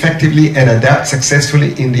function effectively and adapt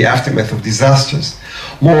successfully in the aftermath of disasters.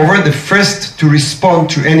 Moreover, the first to respond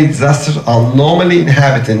to any disaster are normally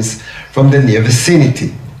inhabitants from the near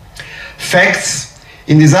vicinity. Facts: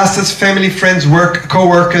 in disasters, family, friends,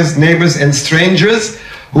 co-workers, neighbors, and strangers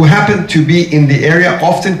who happen to be in the area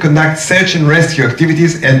often conduct search and rescue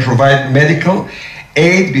activities and provide medical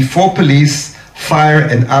aid before police, fire,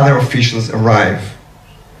 and other officials arrive.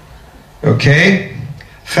 Okay?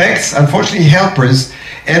 Facts: unfortunately, helpers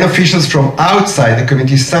and officials from outside the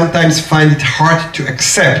community sometimes find it hard to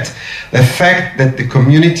accept the fact that the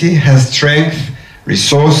community has strength,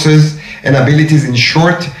 resources, and abilities. In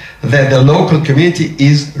short, that the local community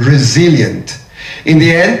is resilient. In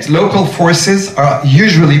the end, local forces are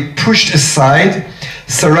usually pushed aside,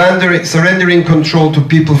 surrendering control to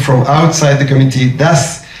people from outside the community,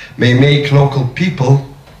 thus may make local people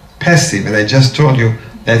passive. And I just told you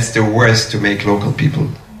that's the worst, to make local people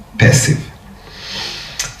passive.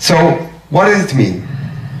 So what does it mean?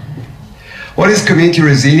 What is community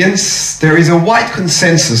resilience? There is a wide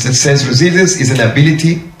consensus that says resilience is an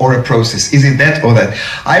ability or a process. Is it that or that?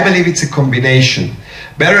 I believe it's a combination.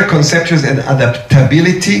 Better conceptual as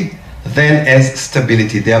adaptability than as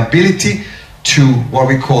stability. The ability to what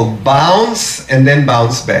we call bounce and then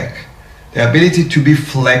bounce back. The ability to be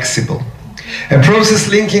flexible. A process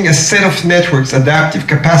linking a set of networks' adaptive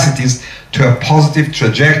capacities to a positive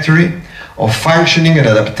trajectory of functioning and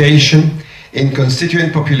adaptation in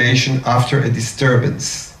constituent population after a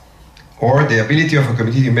disturbance, or the ability of a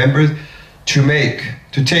community member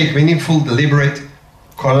to take meaningful, deliberate,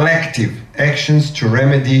 collective actions to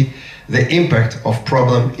remedy the impact of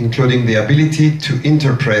problem, including the ability to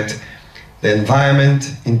interpret the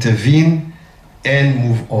environment, intervene, and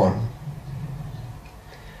move on.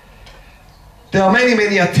 There are many,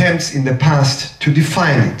 many attempts in the past to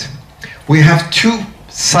define it. We have two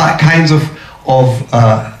kinds of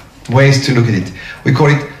ways to look at it. We call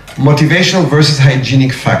it motivational versus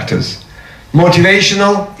hygienic factors.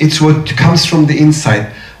 Motivational, it's what comes from the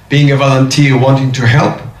inside, being a volunteer, wanting to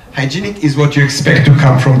help. Hygienic is what you expect to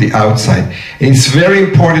come from the outside. And it's very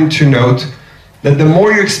important to note that the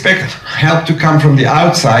more you expect help to come from the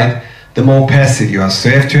outside, the more passive you are. So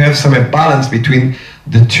you have to have some balance between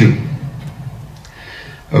the two.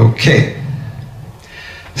 Okay.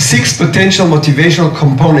 6 potential motivational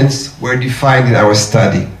components were defined in our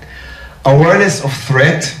study. Awareness of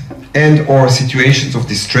threat and or situations of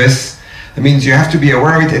distress. That means you have to be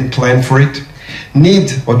aware of it and plan for it.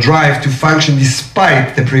 Need or drive to function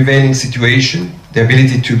despite the prevailing situation, the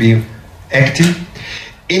ability to be active.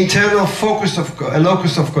 Internal focus of a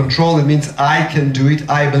locus of control, that means I can do it,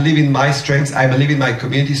 I believe in my strengths, I believe in my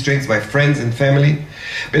community strengths, my friends and family.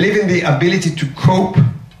 Believe in the ability to cope.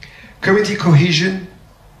 Community cohesion,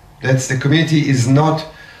 that's the community is not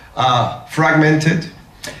fragmented.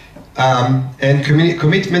 And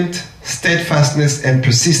commitment, steadfastness and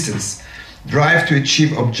persistence. Drive to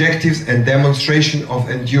achieve objectives and demonstration of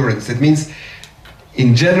endurance. That means,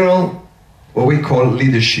 in general, what we call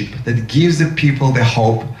leadership, that gives the people the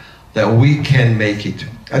hope that we can make it.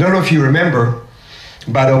 I don't know if you remember,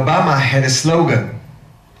 but Obama had a slogan,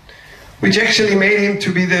 which actually made him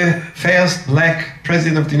to be the first black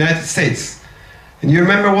president of the United States. And you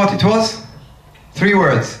remember what it was? 3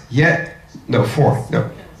 words. No, 4.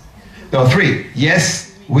 No, 3.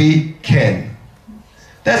 Yes, we can.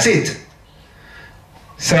 That's it.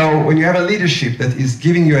 So when you have a leadership that is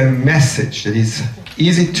giving you a message that is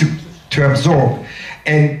easy to absorb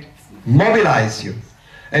and mobilize you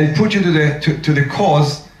and put you to the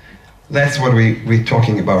cause, that's what we're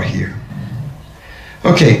talking about here.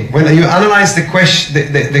 Okay, when you analyze the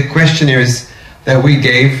questionnaires that we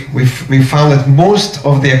gave, we found that most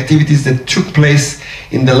of the activities that took place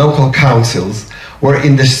in the local councils were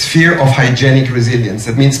in the sphere of hygienic resilience.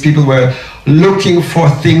 That means people were looking for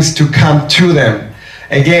things to come to them.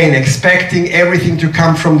 Again, expecting everything to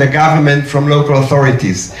come from the government, from local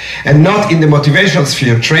authorities, and not in the motivational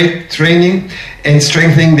sphere, training and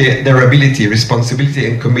strengthening their ability,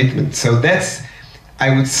 responsibility and commitment. So that's,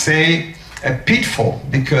 I would say, a pitfall,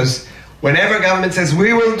 because whenever government says,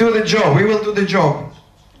 we will do the job,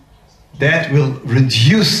 that will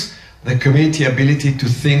reduce the community ability to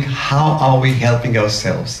think, how are we helping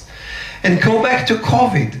ourselves? And go back to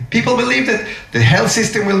COVID. People believe that the health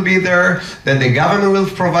system will be there, that the government will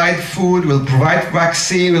provide food, will provide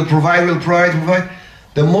vaccine, will provide.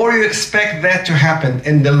 The more you expect that to happen,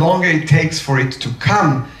 and the longer it takes for it to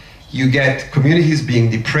come, you get communities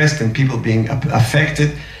being depressed and people being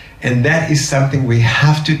affected. And that is something we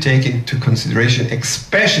have to take into consideration,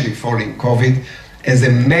 especially following COVID, as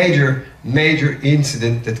a major, major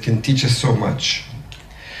incident that can teach us so much.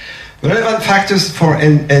 Relevant factors for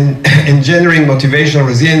engendering motivational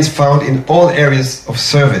resilience found in all areas of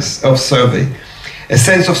survey. A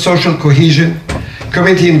sense of social cohesion,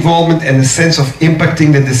 community involvement, and a sense of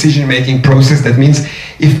impacting the decision-making process. That means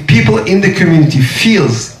if people in the community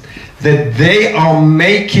feels that they are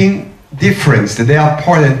making difference, that they are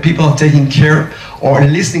part, that people are taking care or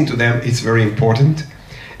listening to them, it's very important.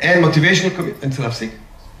 And motivational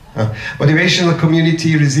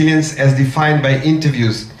community resilience as defined by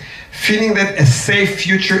interviews. Feeling that a safe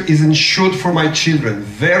future is ensured for my children,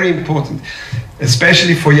 very important,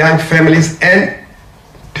 especially for young families and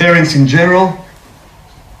parents in general.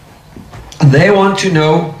 They want to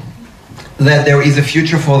know that there is a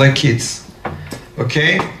future for their kids,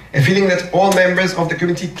 okay? A feeling that all members of the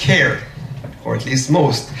community care, or at least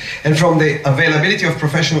most, and from the availability of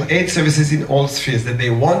professional aid services in all spheres, that they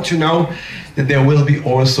want to know that there will be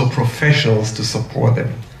also professionals to support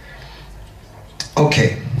them.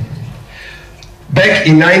 Okay. Back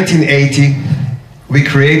in 1980, we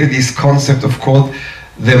created this concept called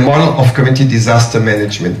the model of community disaster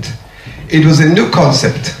management. It was a new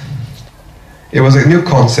concept. It was a new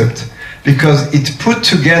concept because it put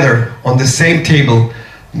together on the same table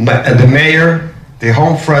the mayor, the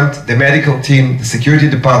home front, the medical team, the security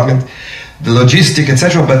department, the logistic,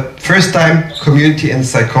 etc. But first time, community and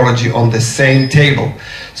psychology on the same table.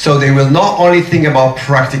 So they will not only think about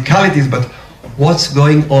practicalities, but what's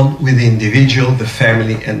going on with the individual, the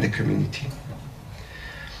family, and the community.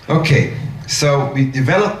 Okay, so we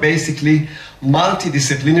developed basically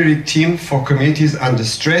multidisciplinary team for communities under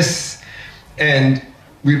stress, and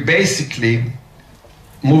we basically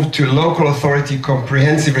moved to local authority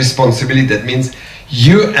comprehensive responsibility. That means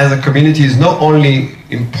you as a community is not only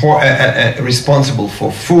responsible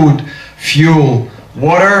for food, fuel,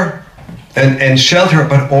 water, and shelter,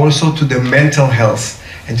 but also to the mental health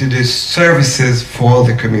and to the services for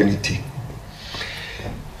the community.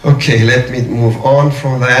 Okay, let me move on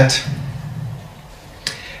from that.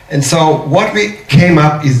 And so what we came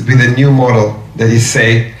up is with a new model that is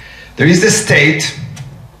say, there is the state,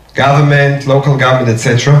 government, local government,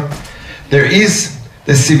 etc. There is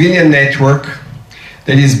the civilian network,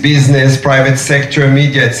 there is business, private sector,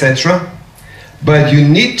 media, etc. But you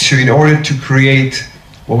need to, in order to create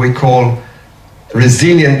what we call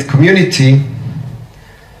resilient community,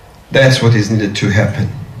 that's what is needed to happen.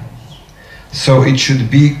 So it should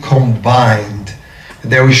be combined.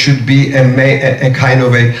 There should be a kind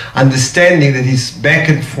of a understanding that is back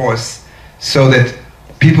and forth, so that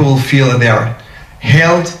people will feel that they are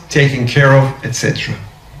held, taken care of, etc.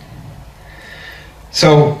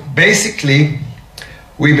 So basically,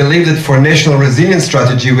 we believe that for national resilience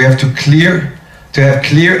strategy, we have to have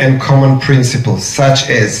clear and common principles, such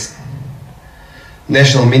as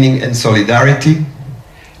national meaning and solidarity,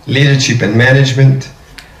 leadership and management,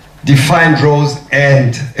 defined roles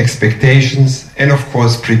and expectations, and of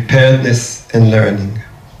course preparedness and learning.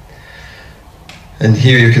 And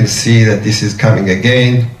here you can see that this is coming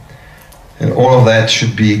again, and all of that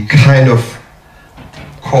should be kind of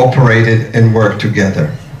cooperated and work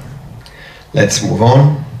together. Let's move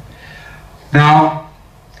on. Now,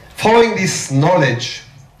 following this knowledge,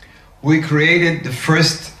 we created the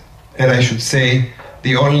first, and I should say,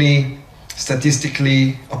 the only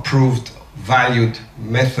statistically approved, valued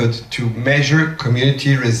method to measure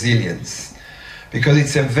community resilience. Because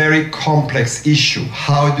it's a very complex issue.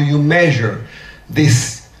 How do you measure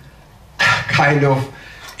this kind of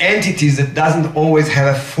entities that doesn't always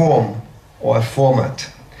have a form or a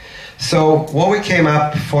format? So what we came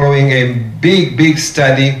up following a big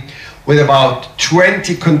study with about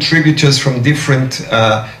 20 contributors from different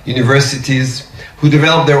universities who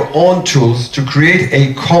developed their own tools to create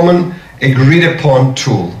a common agreed upon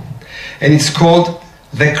tool. And it's called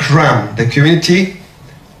the CRAM, the Community,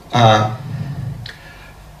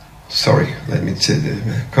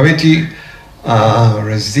 Community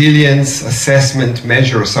Resilience Assessment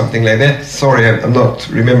Measure or something like that. Sorry, I'm not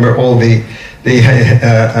remember all the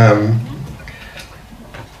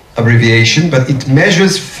abbreviation, but it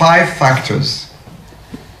measures 5 factors: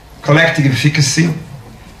 collective efficacy,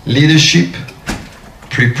 leadership,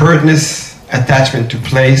 preparedness, attachment to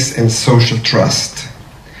place, and social trust.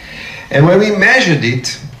 And when we measured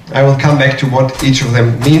it, I will come back to what each of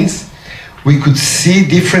them means, we could see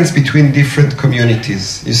difference between different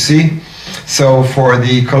communities, you see? So for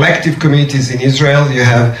the collective communities in Israel, you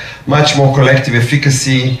have much more collective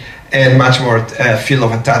efficacy and much more feel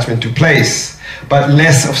of attachment to place, but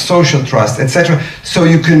less of social trust, etc. So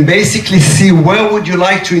you can basically see where would you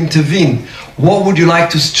like to intervene, what would you like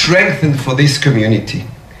to strengthen for this community.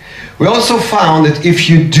 We also found that if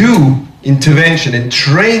you do intervention and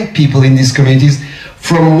train people in these communities,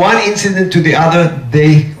 from one incident to the other,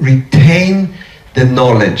 they retain the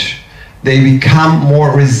knowledge. They become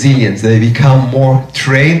more resilient, they become more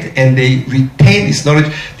trained, and they retain this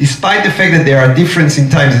knowledge despite the fact that there are differences in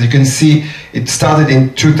times. As you can see, it started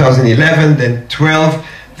in 2011, then 12,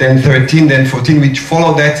 then 13, then 14, which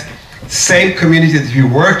followed that same community that we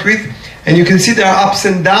worked with. And you can see there are ups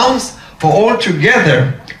and downs, but all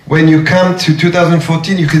together, when you come to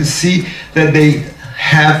 2014, you can see that they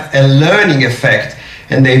have a learning effect,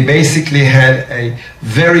 and they basically had a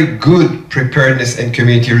very good preparedness and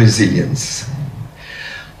community resilience.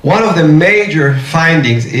 One of the major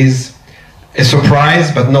findings is a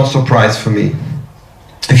surprise, but not surprise for me.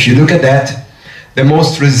 If you look at that, the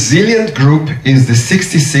most resilient group is the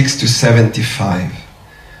 66 to 75.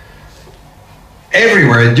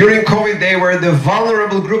 Everywhere. During COVID, they were the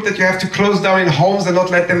vulnerable group that you have to close down in homes and not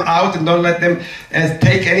let them out and don't let them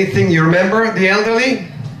take anything. You remember the elderly?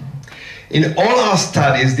 In all our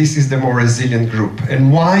studies, this is the more resilient group.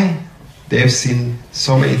 And why? They have seen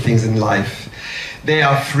so many things in life. They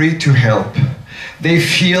are free to help. They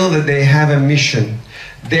feel that they have a mission.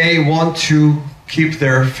 They want to keep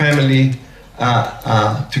their family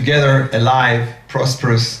together, alive,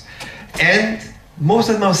 prosperous. And most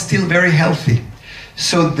of them are still very healthy.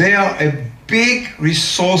 So they are a big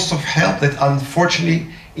resource of help that unfortunately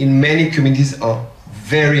in many communities are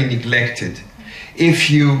very neglected.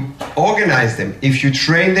 If you organize them, if you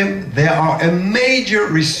train them, they are a major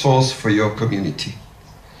resource for your community.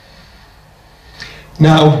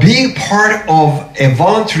 Now, being part of a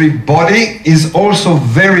voluntary body is also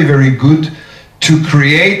very, very good to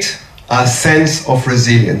create a sense of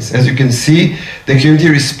resilience. As you can see, the community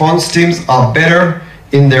response teams are better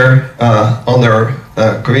in their, on their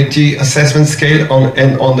community assessment scale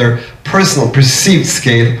and on their personal, perceived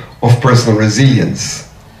scale of personal resilience.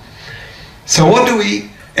 So what do we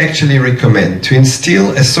actually recommend? To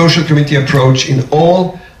instill a social community approach in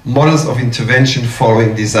all models of intervention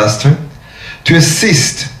following disaster, to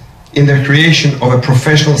assist in the creation of a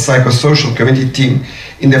professional psychosocial community team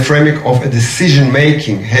in the framework of a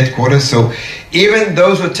decision-making headquarters. So even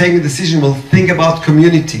those who are taking the decision will think about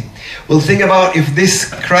community, will think about if this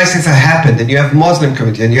crisis has happened, and you have Muslim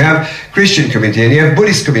community, and you have Christian community, and you have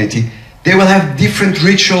Buddhist community, they will have different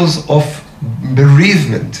rituals of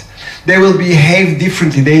bereavement. They will behave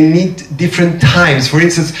differently. They need different times. For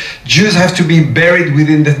instance, Jews have to be buried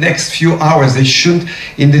within the next few hours. They shouldn't,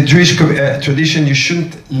 in the Jewish tradition, you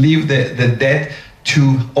shouldn't leave the dead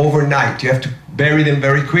to overnight. You have to bury them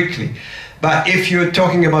very quickly. But if you're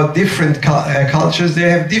talking about different cultures, they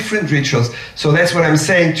have different rituals. So that's what I'm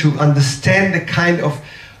saying, to understand the kind of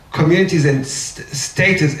communities and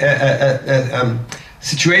status,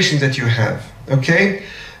 situations that you have, okay?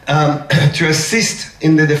 To assist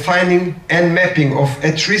in the defining and mapping of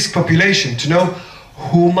at-risk population, to know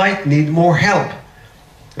who might need more help,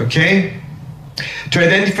 okay? To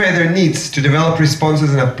identify their needs, to develop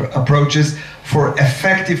responses and approaches for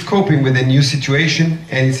effective coping with a new situation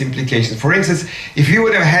and its implications. For instance, if you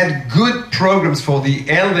would have had good programs for the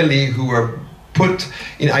elderly who were put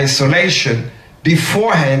in isolation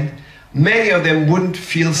beforehand, many of them wouldn't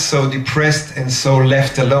feel so depressed and so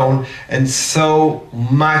left alone and so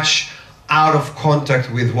much out of contact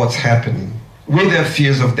with what's happening, with their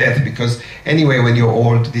fears of death, because anyway, when you're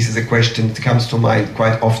old, this is a question that comes to mind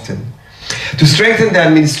quite often. To strengthen the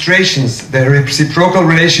administrations, the reciprocal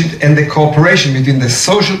relationship and the cooperation between the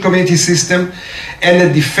social community system and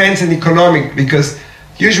the defense and economic, because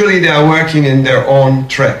usually they are working in their own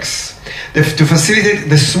tracks. To facilitate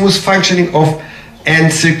the smooth functioning of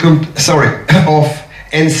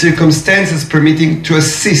circumstances permitting to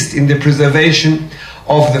assist in the preservation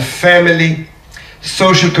of the family,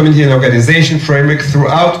 social community and organization framework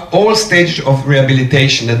throughout all stages of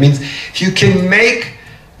rehabilitation. That means if you can make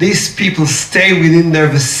these people stay within their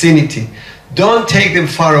vicinity, don't take them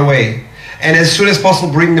far away, and as soon as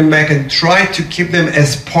possible bring them back and try to keep them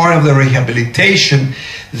as part of the rehabilitation,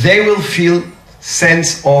 they will feel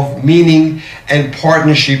sense of meaning and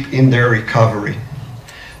partnership in their recovery.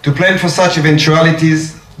 To plan for such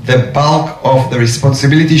eventualities, the bulk of the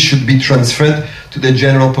responsibility should be transferred to the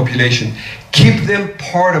general population. Keep them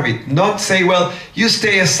part of it, not say, well, you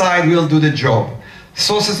stay aside, we'll do the job.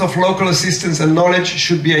 Sources of local assistance and knowledge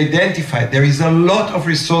should be identified. There is a lot of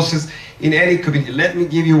resources in any community. Let me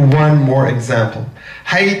give you one more example.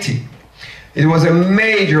 Haiti. It was a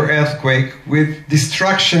major earthquake with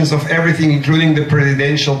destructions of everything, including the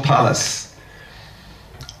presidential palace.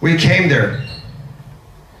 We came there.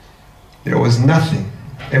 There was nothing.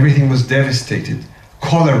 Everything was devastated.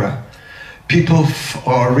 Cholera. People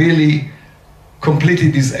are really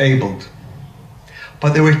completely disabled.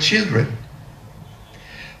 But there were children.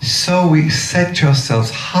 So we said to ourselves,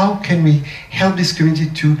 how can we help this community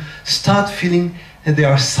to start feeling that there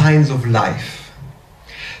are signs of life?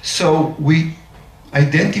 So we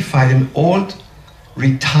identified an old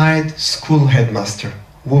retired school headmaster,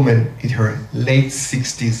 woman in her late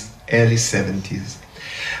 60s, early 70s.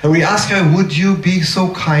 And we asked her, would you be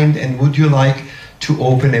so kind and would you like to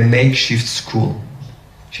open a makeshift school?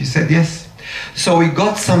 She said yes. So we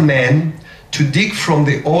got some men to dig from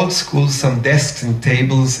the old school some desks and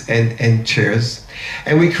tables and chairs.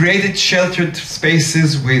 And we created sheltered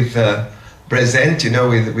spaces with present, you know,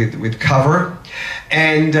 with cover.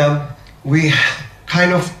 And we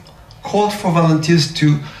kind of called for volunteers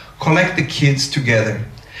to collect the kids together.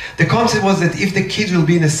 The concept was that if the kids will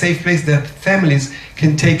be in a safe place, their families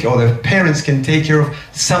can take, or their parents can take care of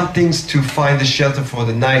some things to find a shelter for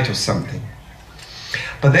the night or something.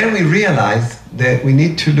 But then we realized that we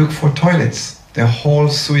need to look for toilets. The whole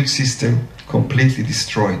sewage system completely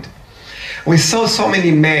destroyed. We saw so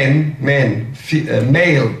many male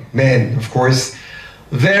men, of course,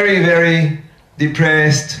 very, very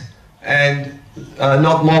depressed and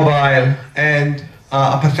not mobile and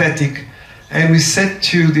apathetic. And we said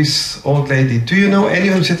to this old lady, do you know any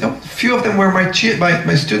of them? She said, oh, a few of them were my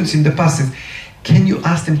students in the past. can you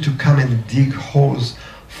ask them to come and dig holes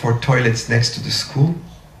for toilets next to the school?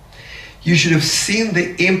 You should have seen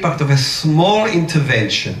the impact of a small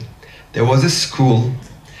intervention. There was a school,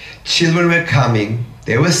 children were coming,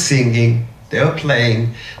 they were singing, they were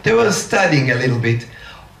playing, they were studying a little bit,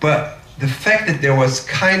 but the fact that there was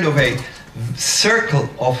kind of a circle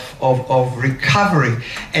of recovery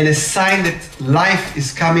and a sign that life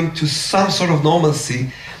is coming to some sort of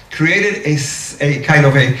normalcy created a kind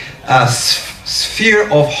of a sphere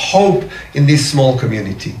of hope in this small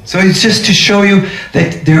community. So it's just to show you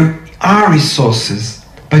that there are resources,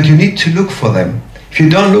 but you need to look for them. If you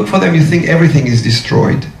don't look for them, you think everything is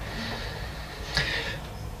destroyed.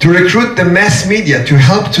 To recruit the mass media to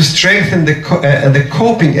help to strengthen the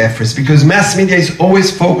coping efforts, because mass media is always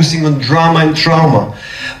focusing on drama and trauma.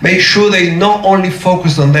 Make sure they not only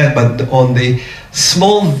focus on that, but on the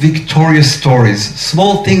small victorious stories,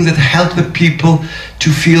 small things that help the people to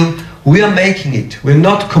feel we are making it, we're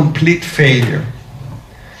not complete failure.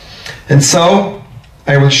 And so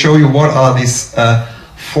I will show you what are these 5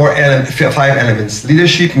 elements.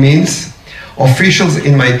 Leadership means officials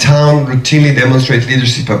in my town routinely demonstrate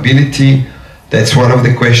leadership ability. That's one of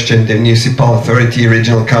the questions. The municipal authority,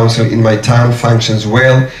 regional council in my town functions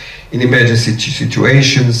well in emergency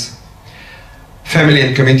situations. Family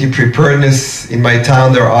and community preparedness. In my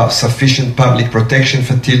town there are sufficient public protection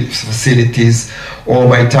facilities, or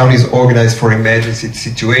my town is organized for emergency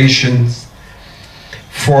situations.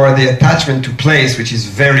 For the attachment to place, which is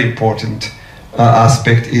very important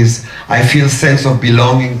aspect, is I feel sense of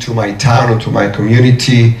belonging to my town or to my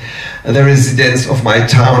community. The residents of my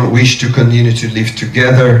town wish to continue to live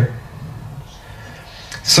together.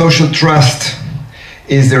 Social trust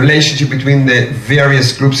is the relationship between the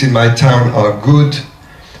various groups in my town are good,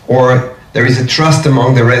 or there is a trust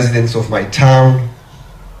among the residents of my town.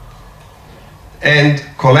 And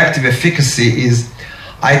collective efficacy is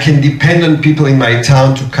I can depend on people in my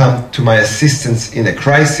town to come to my assistance in a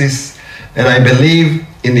crisis, and I believe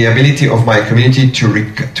in the ability of my community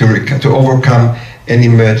to overcome an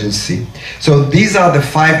emergency. So these are the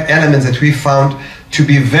 5 elements that we found to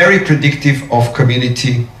be very predictive of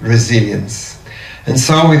community resilience. And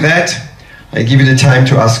so with that, I give you the time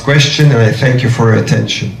to ask questions, and I thank you for your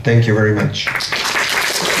attention. Thank you very much.